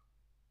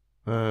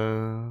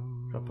 Shall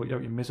I put you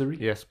out your misery?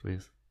 Yes,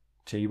 please.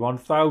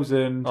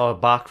 T1000. Oh,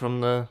 back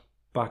from the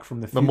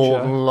Future.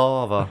 molten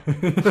lava.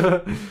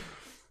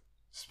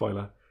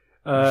 Spoiler.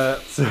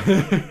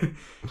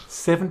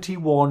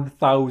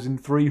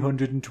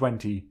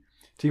 71,320.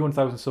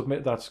 T1000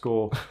 submitted that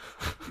score.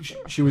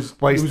 She was.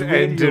 Whilst it was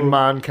ending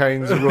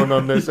mankind's run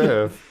on this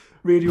earth.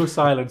 radio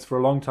silence for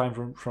a long time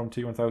from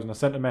T1000. I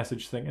sent a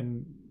message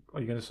thinking, are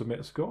you going to submit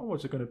a score?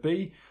 What's it going to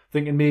be?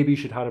 Thinking maybe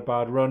she'd had a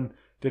bad run.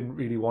 Didn't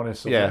really want to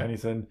submit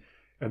anything.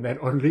 And then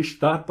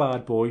unleashed that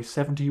bad boy,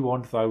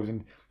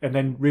 71,000. And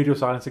then radio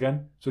silence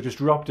again. So just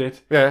dropped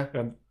it. Yeah.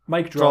 And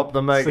mic Dropped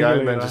the mic See you out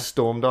and then later. just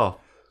stormed off.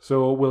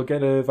 So we'll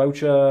get a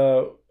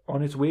voucher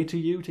on its way to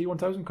you,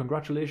 T1000.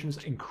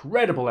 Congratulations.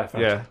 Incredible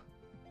effort. Yeah.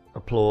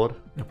 Applaud.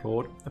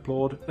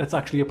 Applaud. Let's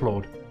actually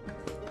applaud.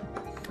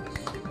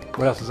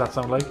 What else does that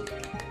sound like?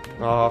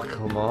 Oh,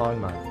 come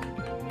on, man.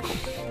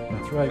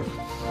 That's right.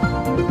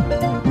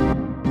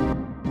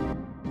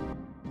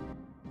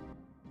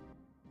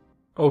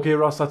 Okay,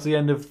 Ross, that's the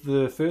end of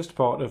the first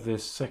part of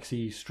this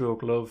Sexy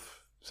Stroke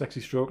Love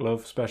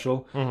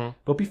special. Mm-hmm.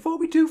 But before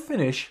we do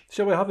finish,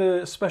 shall we have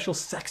a special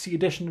sexy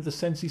edition of the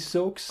Sensi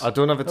Soaks? I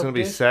don't know if it's going to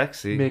be Update?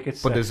 sexy, Make it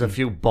but there's a sexy.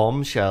 few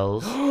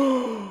bombshells.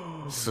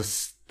 So,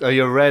 are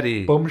you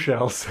ready?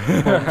 Bumshells.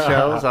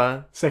 Bombshells,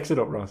 huh? Sex it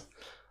up, Ross.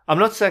 I'm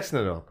not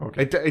sexing it up.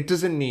 Okay. It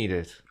doesn't need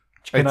it.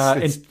 Can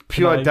It's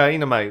pure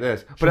dynamite,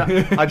 this. But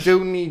I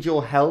do need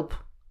your help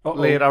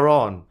later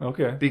on.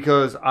 Okay.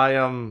 Because I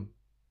am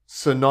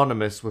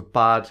synonymous with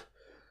bad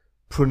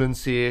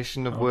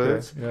pronunciation of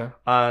words. Yeah.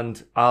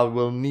 And I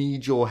will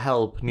need your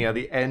help near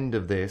the end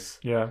of this.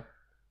 Yeah.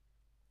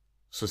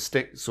 So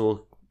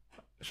Shall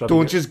I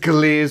don't be, just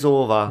glaze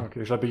over.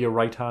 Okay, shall I be your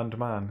right hand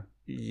man?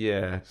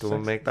 Yeah,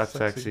 don't make that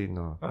sexy.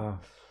 No.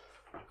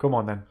 Come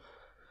on then.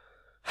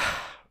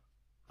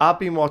 I've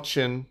been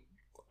watching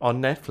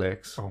on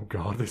Netflix. Oh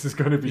god, this is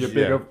going to be a big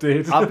Yeah.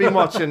 update. I've been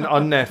watching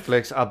on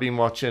Netflix. I've been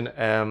watching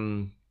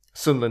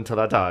Sunderland Till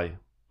I Die.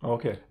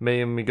 Okay.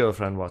 Me and my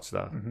girlfriend watched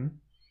that. Mm-hmm.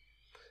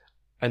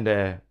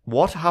 And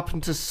what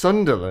happened to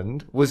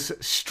Sunderland was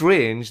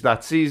strange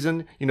that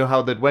season. You know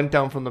how they went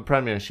down from the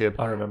Premiership.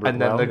 I remember.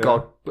 And then they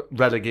got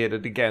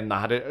relegated again. They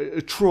had an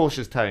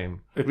atrocious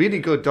time. Really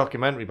good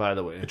documentary, by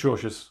the way.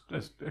 atrocious,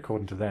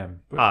 according to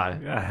them. But,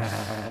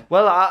 Aye.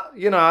 Well,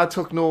 I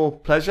took no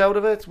pleasure out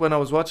of it when I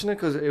was watching it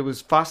because it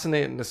was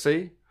fascinating to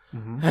see.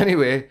 Mm-hmm.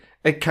 Anyway,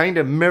 it kind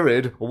of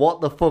mirrored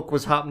what the fuck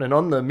was happening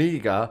on the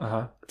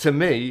Amiga to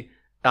me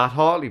at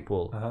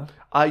Hartlepool.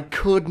 I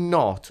could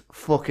not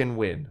fucking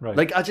win. Right.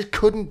 Like, I just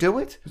couldn't do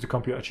it. It was a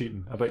computer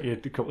cheating. I bet you a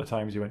couple of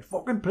times you went,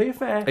 fucking play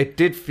fair. It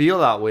did feel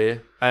that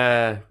way.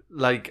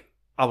 Like,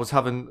 I was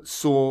having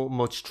so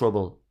much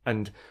trouble.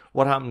 And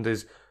what happened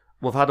is,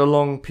 we've had a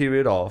long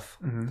period off.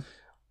 Mm-hmm.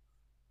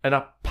 And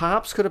I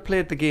perhaps could have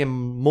played the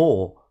game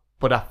more,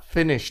 but I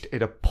finished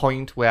at a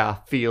point where I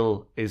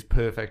feel is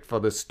perfect for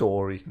the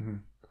story. Mm-hmm.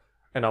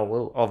 And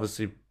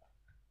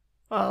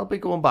I'll be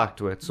going back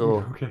to it.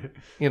 So,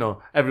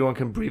 everyone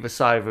can breathe a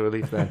sigh of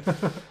relief then.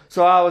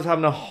 So I was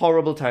having a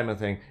horrible time, I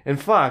think. In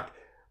fact,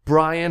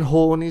 Brian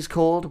Horn, he's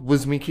called,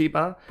 was me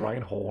keeper.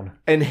 Brian Horn.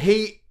 And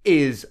he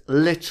is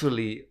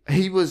literally,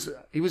 he was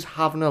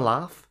having a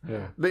laugh.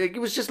 Yeah. Like, it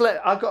was just like,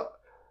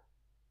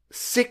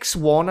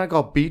 6-1, I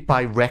got beat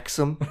by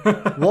Wrexham.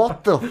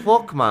 What the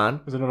fuck,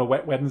 man? Was it on a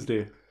wet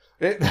Wednesday?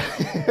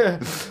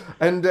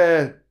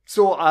 And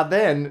so I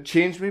then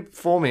changed my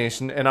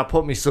formation and I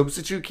put my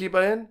substitute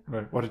keeper in.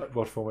 Right.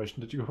 What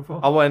formation did you go for?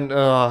 I went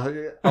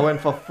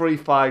for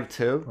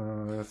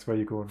 3-5-2. That's where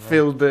you're going. Right?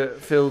 Filled the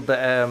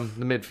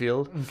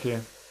midfield. Okay.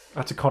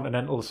 That's a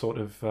continental sort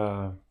of.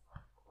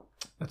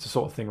 That's the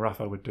sort of thing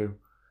Rafa would do.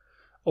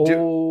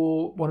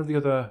 Or one of the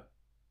other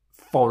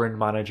foreign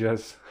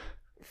managers.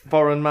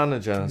 Foreign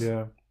managers.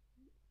 Yeah.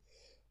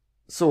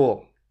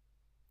 So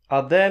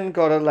I then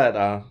got a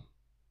letter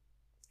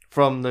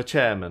from the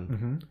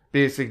chairman,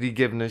 basically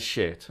giving us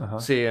shit,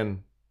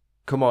 saying,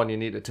 "Come on, you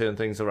need to turn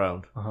things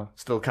around."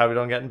 Still carried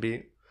on getting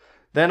beat.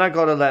 Then I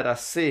got a letter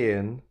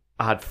saying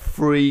I had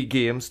 3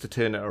 games to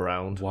turn it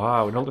around.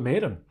 Wow, an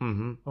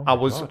ultimatum. Oh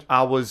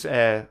I was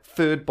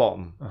third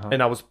bottom,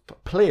 and I was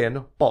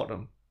playing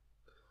bottom.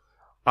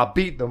 I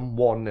beat them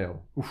 1-0.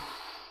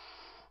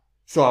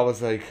 So I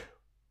was like,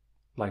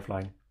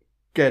 lifeline.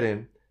 Get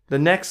in. The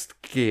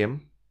next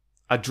game,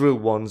 I drew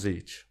 1s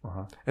each.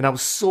 And I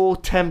was so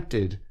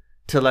tempted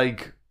to,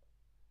 like,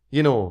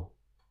 you know,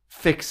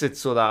 fix it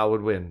so that I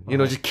would win. You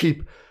know, just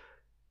keep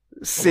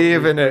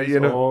saving it, you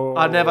know.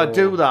 I never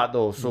do that,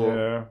 though. So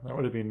yeah, that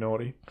would have been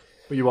naughty.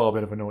 But you are a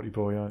bit of a naughty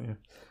boy, aren't you?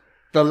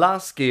 The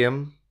last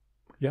game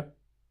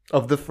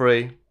of the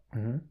 3,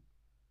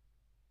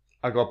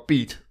 I got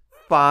beat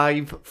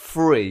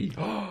 5-3.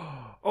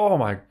 Oh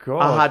my God.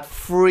 I had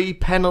 3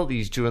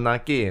 penalties during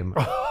that game.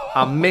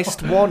 I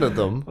missed one of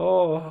them.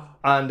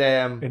 And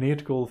an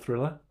 8-goal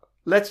thriller.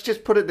 Let's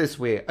just put it this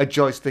way: a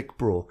joystick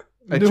broke.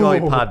 A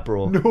joypad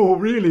broke. No,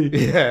 really?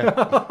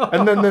 Yeah.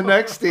 And then the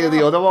next day,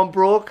 the other one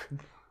broke.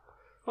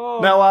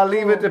 Now, I'll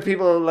leave it to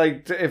people,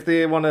 like, if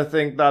they want to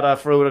think that I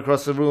threw it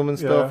across the room and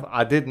stuff.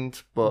 I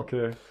didn't, but...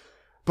 Okay.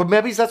 But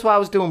maybe that's why I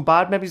was doing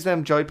bad. Maybe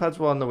them joypads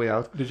were on the way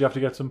out. Did you have to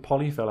get some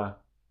polyfiller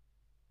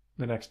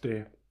the next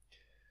day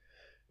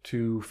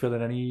to fill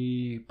in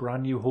any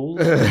brand new holes?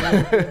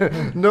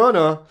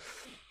 No.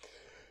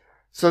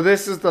 So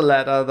this is the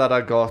letter that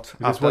I got. Is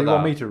this what you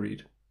want me to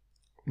read?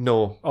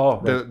 No. Oh,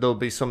 right. There'll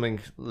be something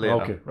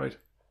later. Okay, right.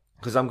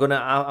 Because I'm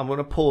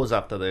gonna pause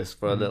after this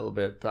for a little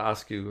bit to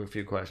ask you a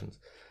few questions.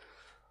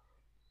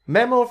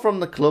 Memo from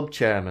the club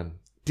chairman.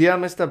 Dear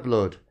Mr.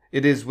 Blood,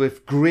 it is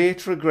with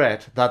great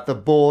regret that the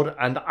board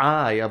and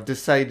I have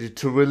decided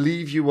to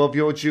relieve you of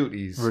your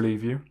duties.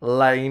 Relieve you?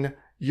 Line,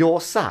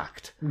 you're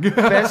sacked.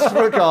 Best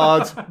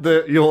regards,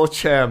 your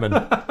chairman.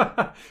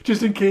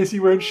 Just in case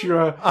you weren't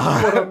sure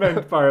what I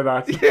meant by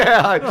that.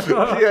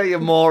 Yeah, you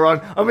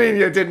moron. I mean,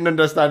 you didn't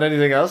understand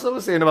anything else I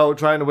was saying about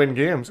trying to win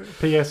games.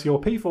 P.S. Your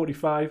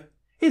P45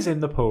 is in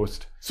the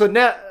post. So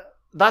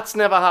that's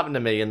never happened to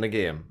me in the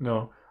game.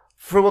 No.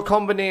 Through a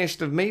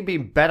combination of me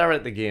being better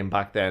at the game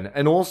back then,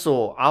 and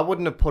also I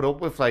wouldn't have put up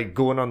with, like,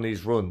 going on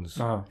these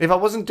runs. If I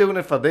wasn't doing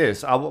it for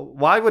this,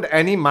 why would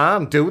any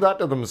man do that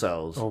to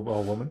themselves? Or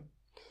woman.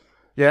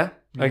 Yeah,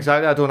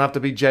 exactly. I don't have to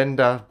be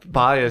gender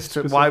biased.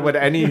 Why would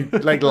any,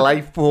 like,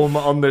 life form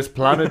on this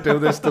planet do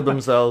this to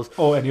themselves?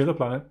 Or any other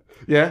planet.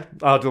 Yeah,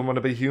 I don't want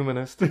to be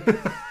humanist.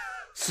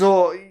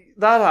 So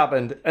that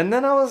happened, and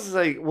then I was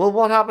like, well,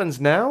 what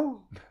happens now?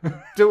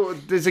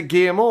 There's a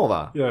game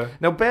over. Yeah.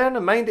 Now, bearing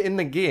in mind, in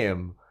the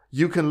game,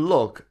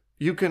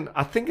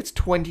 I think it's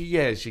 20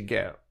 years you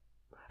get.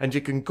 And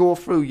you can go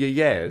through your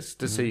years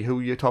to see who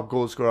your top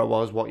goal scorer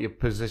was, what your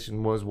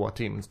position was, what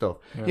team and stuff.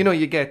 Yeah. You know,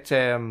 you get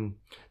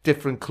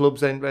different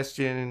clubs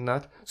interested in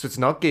that. So it's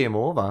not game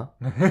over.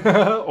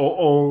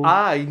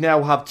 I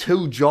now have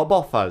 2 job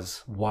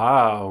offers.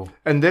 Wow.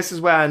 And this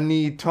is where I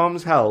need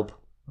Tom's help.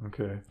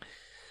 Okay.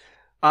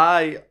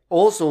 I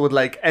also would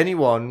like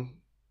anyone...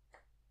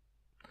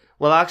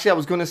 Well, actually, I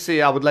was going to say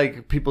I would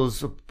like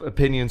people's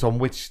opinions on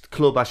which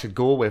club I should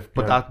go with,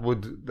 but that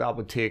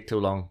would take too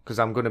long because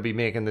I'm going to be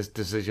making this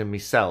decision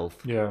myself.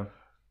 Yeah.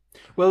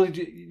 Well,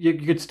 you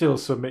could still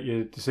submit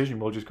your decision.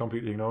 We'll just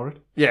completely ignore it.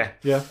 Yeah.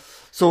 Yeah.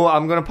 So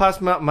I'm going to pass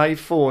my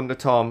phone to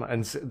Tom,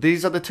 and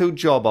these are the 2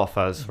 job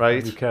offers,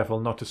 right? Be careful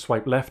not to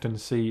swipe left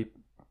and see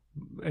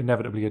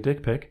inevitably a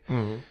dick pic.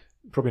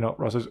 Probably not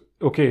Ross's.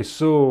 Okay,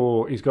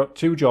 so he's got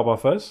 2 job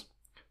offers.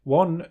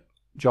 One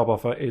job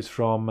offer is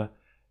from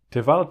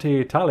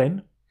Tivalti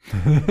Tallinn.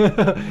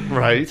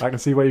 Right. I can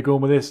see where you're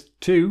going with this.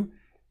 2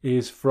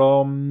 is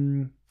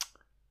from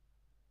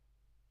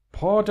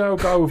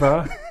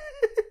Pardaugava.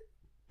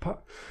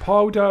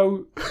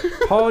 Pardaugava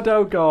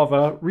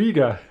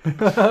Riga.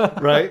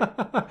 Right.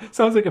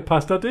 Sounds like a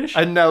pasta dish.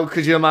 And now,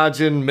 could you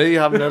imagine me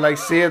having to, like,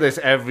 say this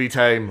every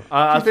time?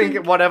 I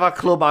think whatever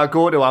club I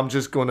go to, I'm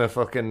just going to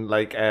fucking,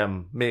 like,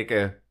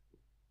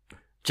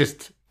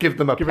 just give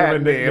them a pet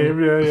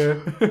name. Yeah.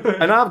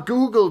 And I've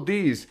Googled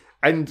these.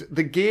 And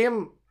the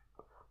game,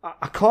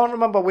 I can't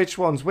remember which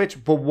one's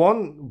which, but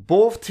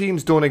both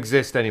teams don't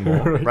exist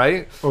anymore,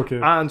 right? Okay.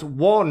 And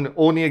one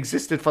only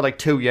existed for like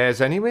 2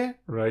 years anyway.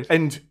 Right.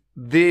 And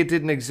they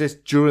didn't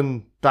exist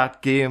during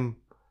that game.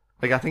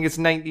 Like, I think it's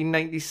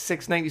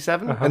 1996,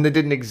 97, and they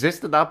didn't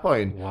exist at that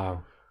point.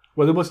 Wow.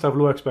 Well, they must have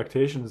low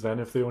expectations then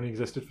if they only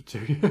existed for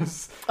 2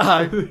 years.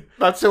 Aye,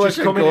 that's how I Just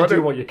should come in go and do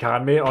to. what you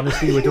can, mate.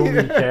 Honestly, we don't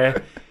really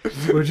care.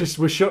 We're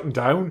shutting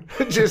down.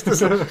 Just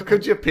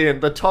could you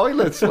paint the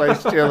toilets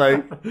whilst you're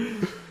like,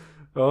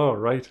 Oh,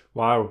 right.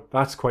 Wow.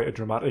 That's quite a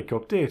dramatic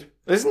update.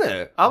 isn't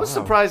it? I was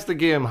surprised the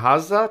game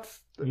has that.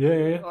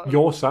 Yeah.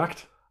 You're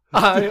sacked.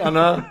 I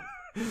know.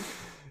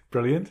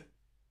 Brilliant.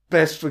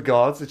 Best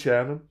regards, the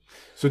chairman.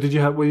 So did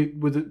you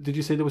did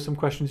you say there were some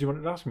questions you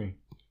wanted to ask me?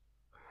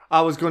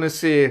 I was going to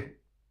say,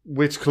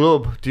 which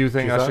club do you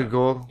think I should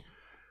go?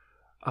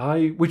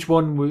 Which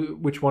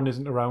one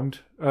isn't around?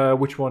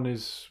 Which one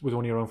was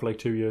only around for like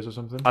 2 years or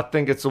something? I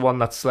think it's the one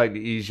that's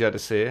slightly easier to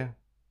say.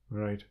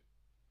 Right.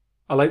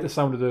 I like the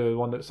sound of the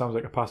one that sounds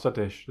like a pasta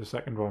dish, the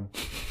second one.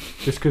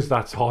 Just because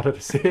that's harder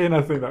to say and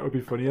I think that would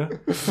be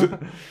funnier.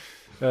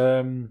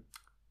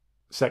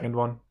 Second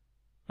one.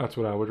 That's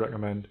what I would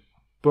recommend.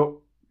 But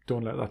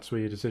don't let that sway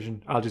your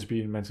decision. I'll just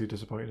be immensely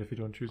disappointed if you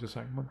don't choose the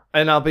second one.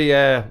 And I'll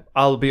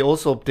be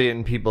also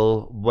updating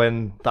people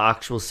when the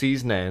actual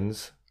season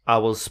ends. I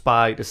will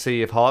spy to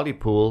see if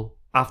Hartlepool,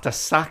 after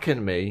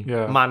sacking me,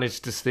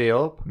 managed to stay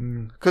up.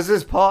 Because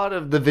there's part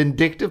of the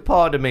vindictive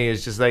part of me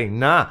is just like,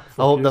 nah,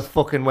 I hope they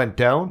fucking went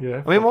down.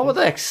 Yeah, I mean, what were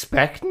they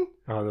expecting?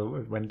 Oh,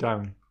 it went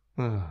down.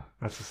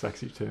 That's a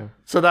sexy term.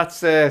 So that's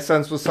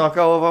Sensible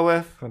Soccer over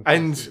with. Fantastic.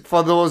 And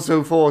for those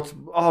who thought,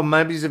 oh,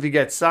 maybe if he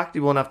gets sacked, he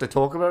won't have to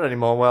talk about it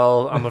anymore.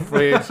 Well, I'm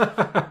afraid.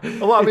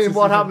 Well, I mean,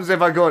 what happens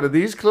if I go to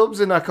these clubs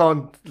and I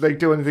can't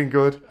do anything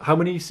good? How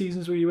many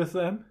seasons were you with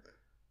them?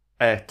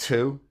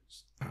 2.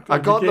 I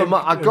got them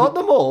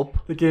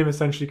up. The game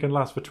essentially can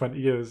last for 20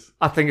 years.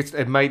 I think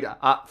it might.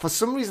 For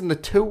some reason, the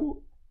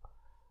 2.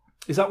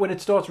 Is that when it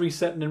starts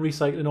resetting and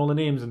recycling all the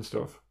names and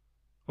stuff?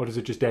 Or does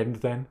it just end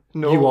then?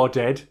 No. You are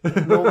dead.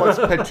 No, what's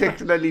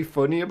particularly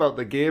funny about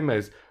the game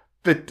is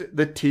that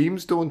the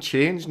teams don't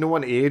change. No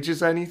one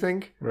ages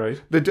anything.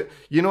 Right.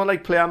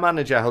 Like Player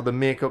Manager, how they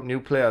make up new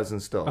players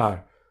and stuff.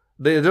 Aye.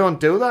 They don't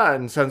do that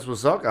in Sensible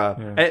Soccer.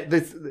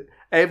 Yeah.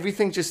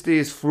 Everything just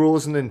stays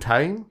frozen in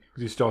time.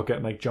 You start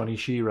getting like Johnny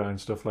Shearer and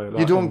stuff like that.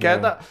 You don't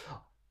get that.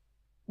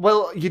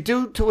 Well, you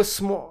do to a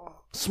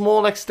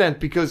small extent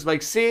because,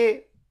 like,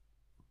 say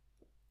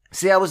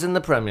I was in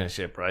the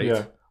Premiership, right?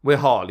 Yeah. With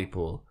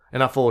Hartlepool,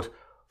 and I thought,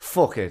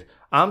 fuck it,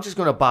 I'm just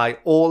going to buy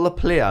all the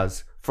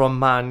players from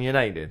Man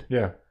United.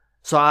 Yeah.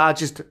 So I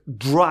just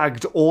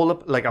dragged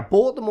I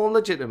bought them all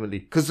legitimately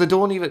because they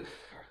don't even.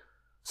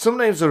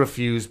 Sometimes they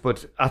refuse,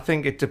 but I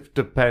think it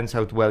depends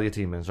how well your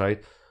team is,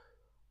 right?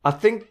 I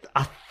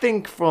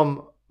think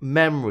from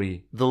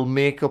memory they'll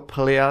make up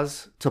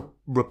players to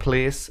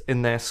replace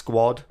in their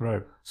squad.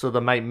 Right. So they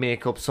might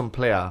make up some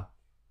player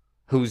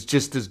who's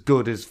just as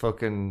good as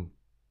fucking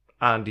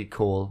Andy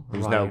Cole,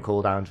 who's now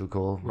called Andrew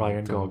Cole.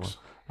 Ryan Goggs.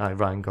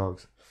 Ryan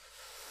Goggs.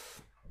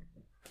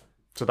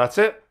 So that's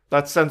it.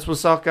 That's Sensible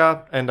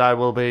Soccer, and I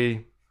will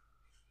be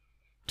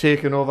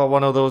taking over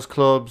one of those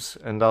clubs,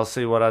 and I'll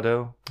see what I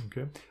do.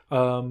 Okay.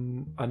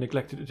 I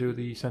neglected to do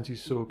the Sensi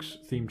Soaks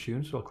theme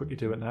tune, so I'll quickly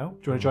do it now.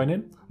 Do you want to join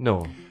in?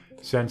 No.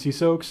 Sensi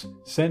Soaks,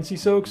 Sensi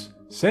Soaks,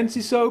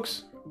 Sensi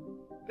Soaks.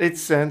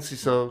 It's Sensi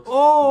Soaks.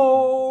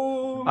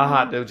 Oh! I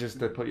had to just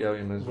to put you out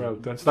in as Well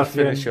done. So to that's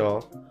the finish end.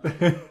 off.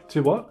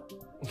 To what?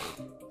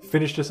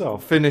 Finished us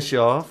off. Finish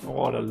off. Oh,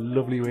 what a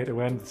lovely way to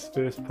end this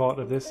first part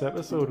of this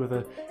episode with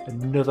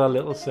another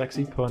little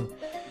sexy pun.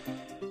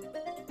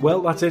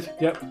 Well, that's it.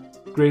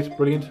 Yep. Great.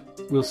 Brilliant.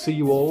 We'll see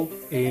you all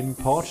in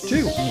part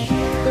 2.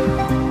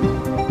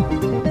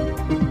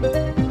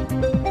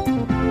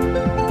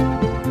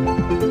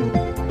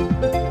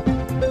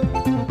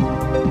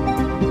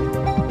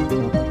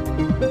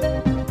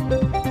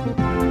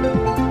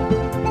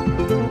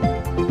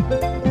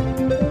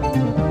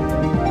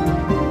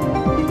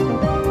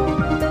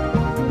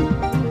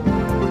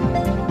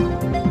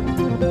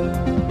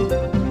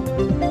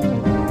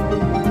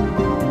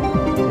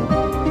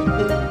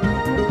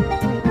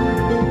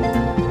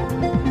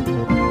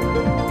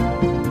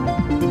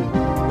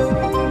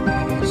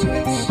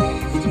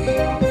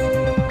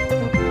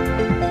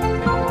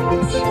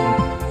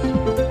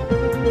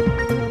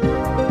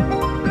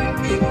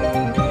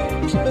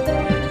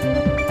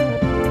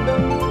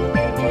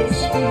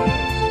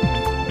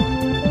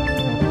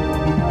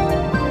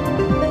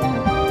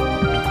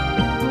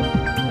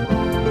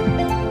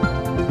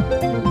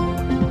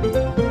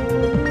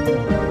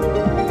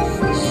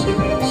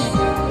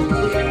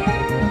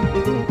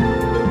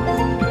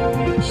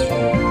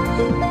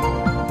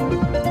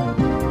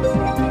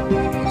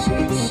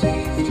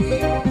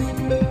 Safety of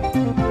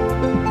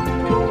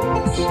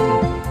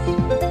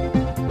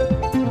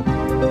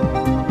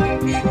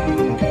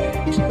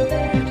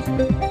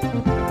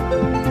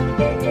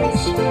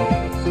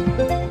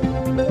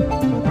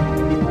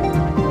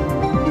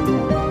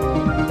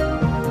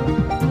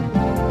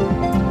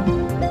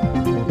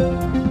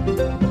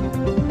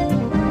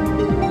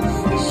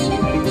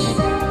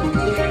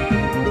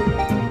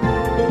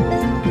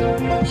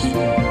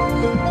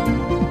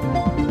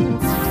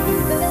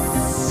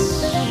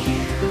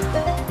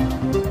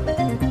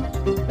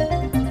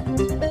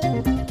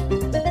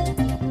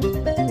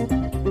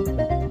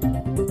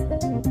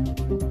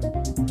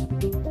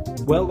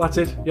Well, that's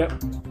it. Yep.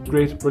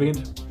 Great.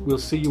 Brilliant. We'll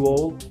see you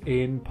all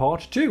in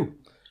part 2.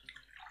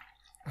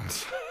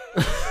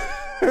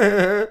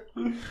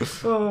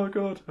 Oh,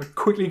 God. I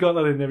quickly got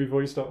that in there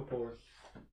before you started pouring.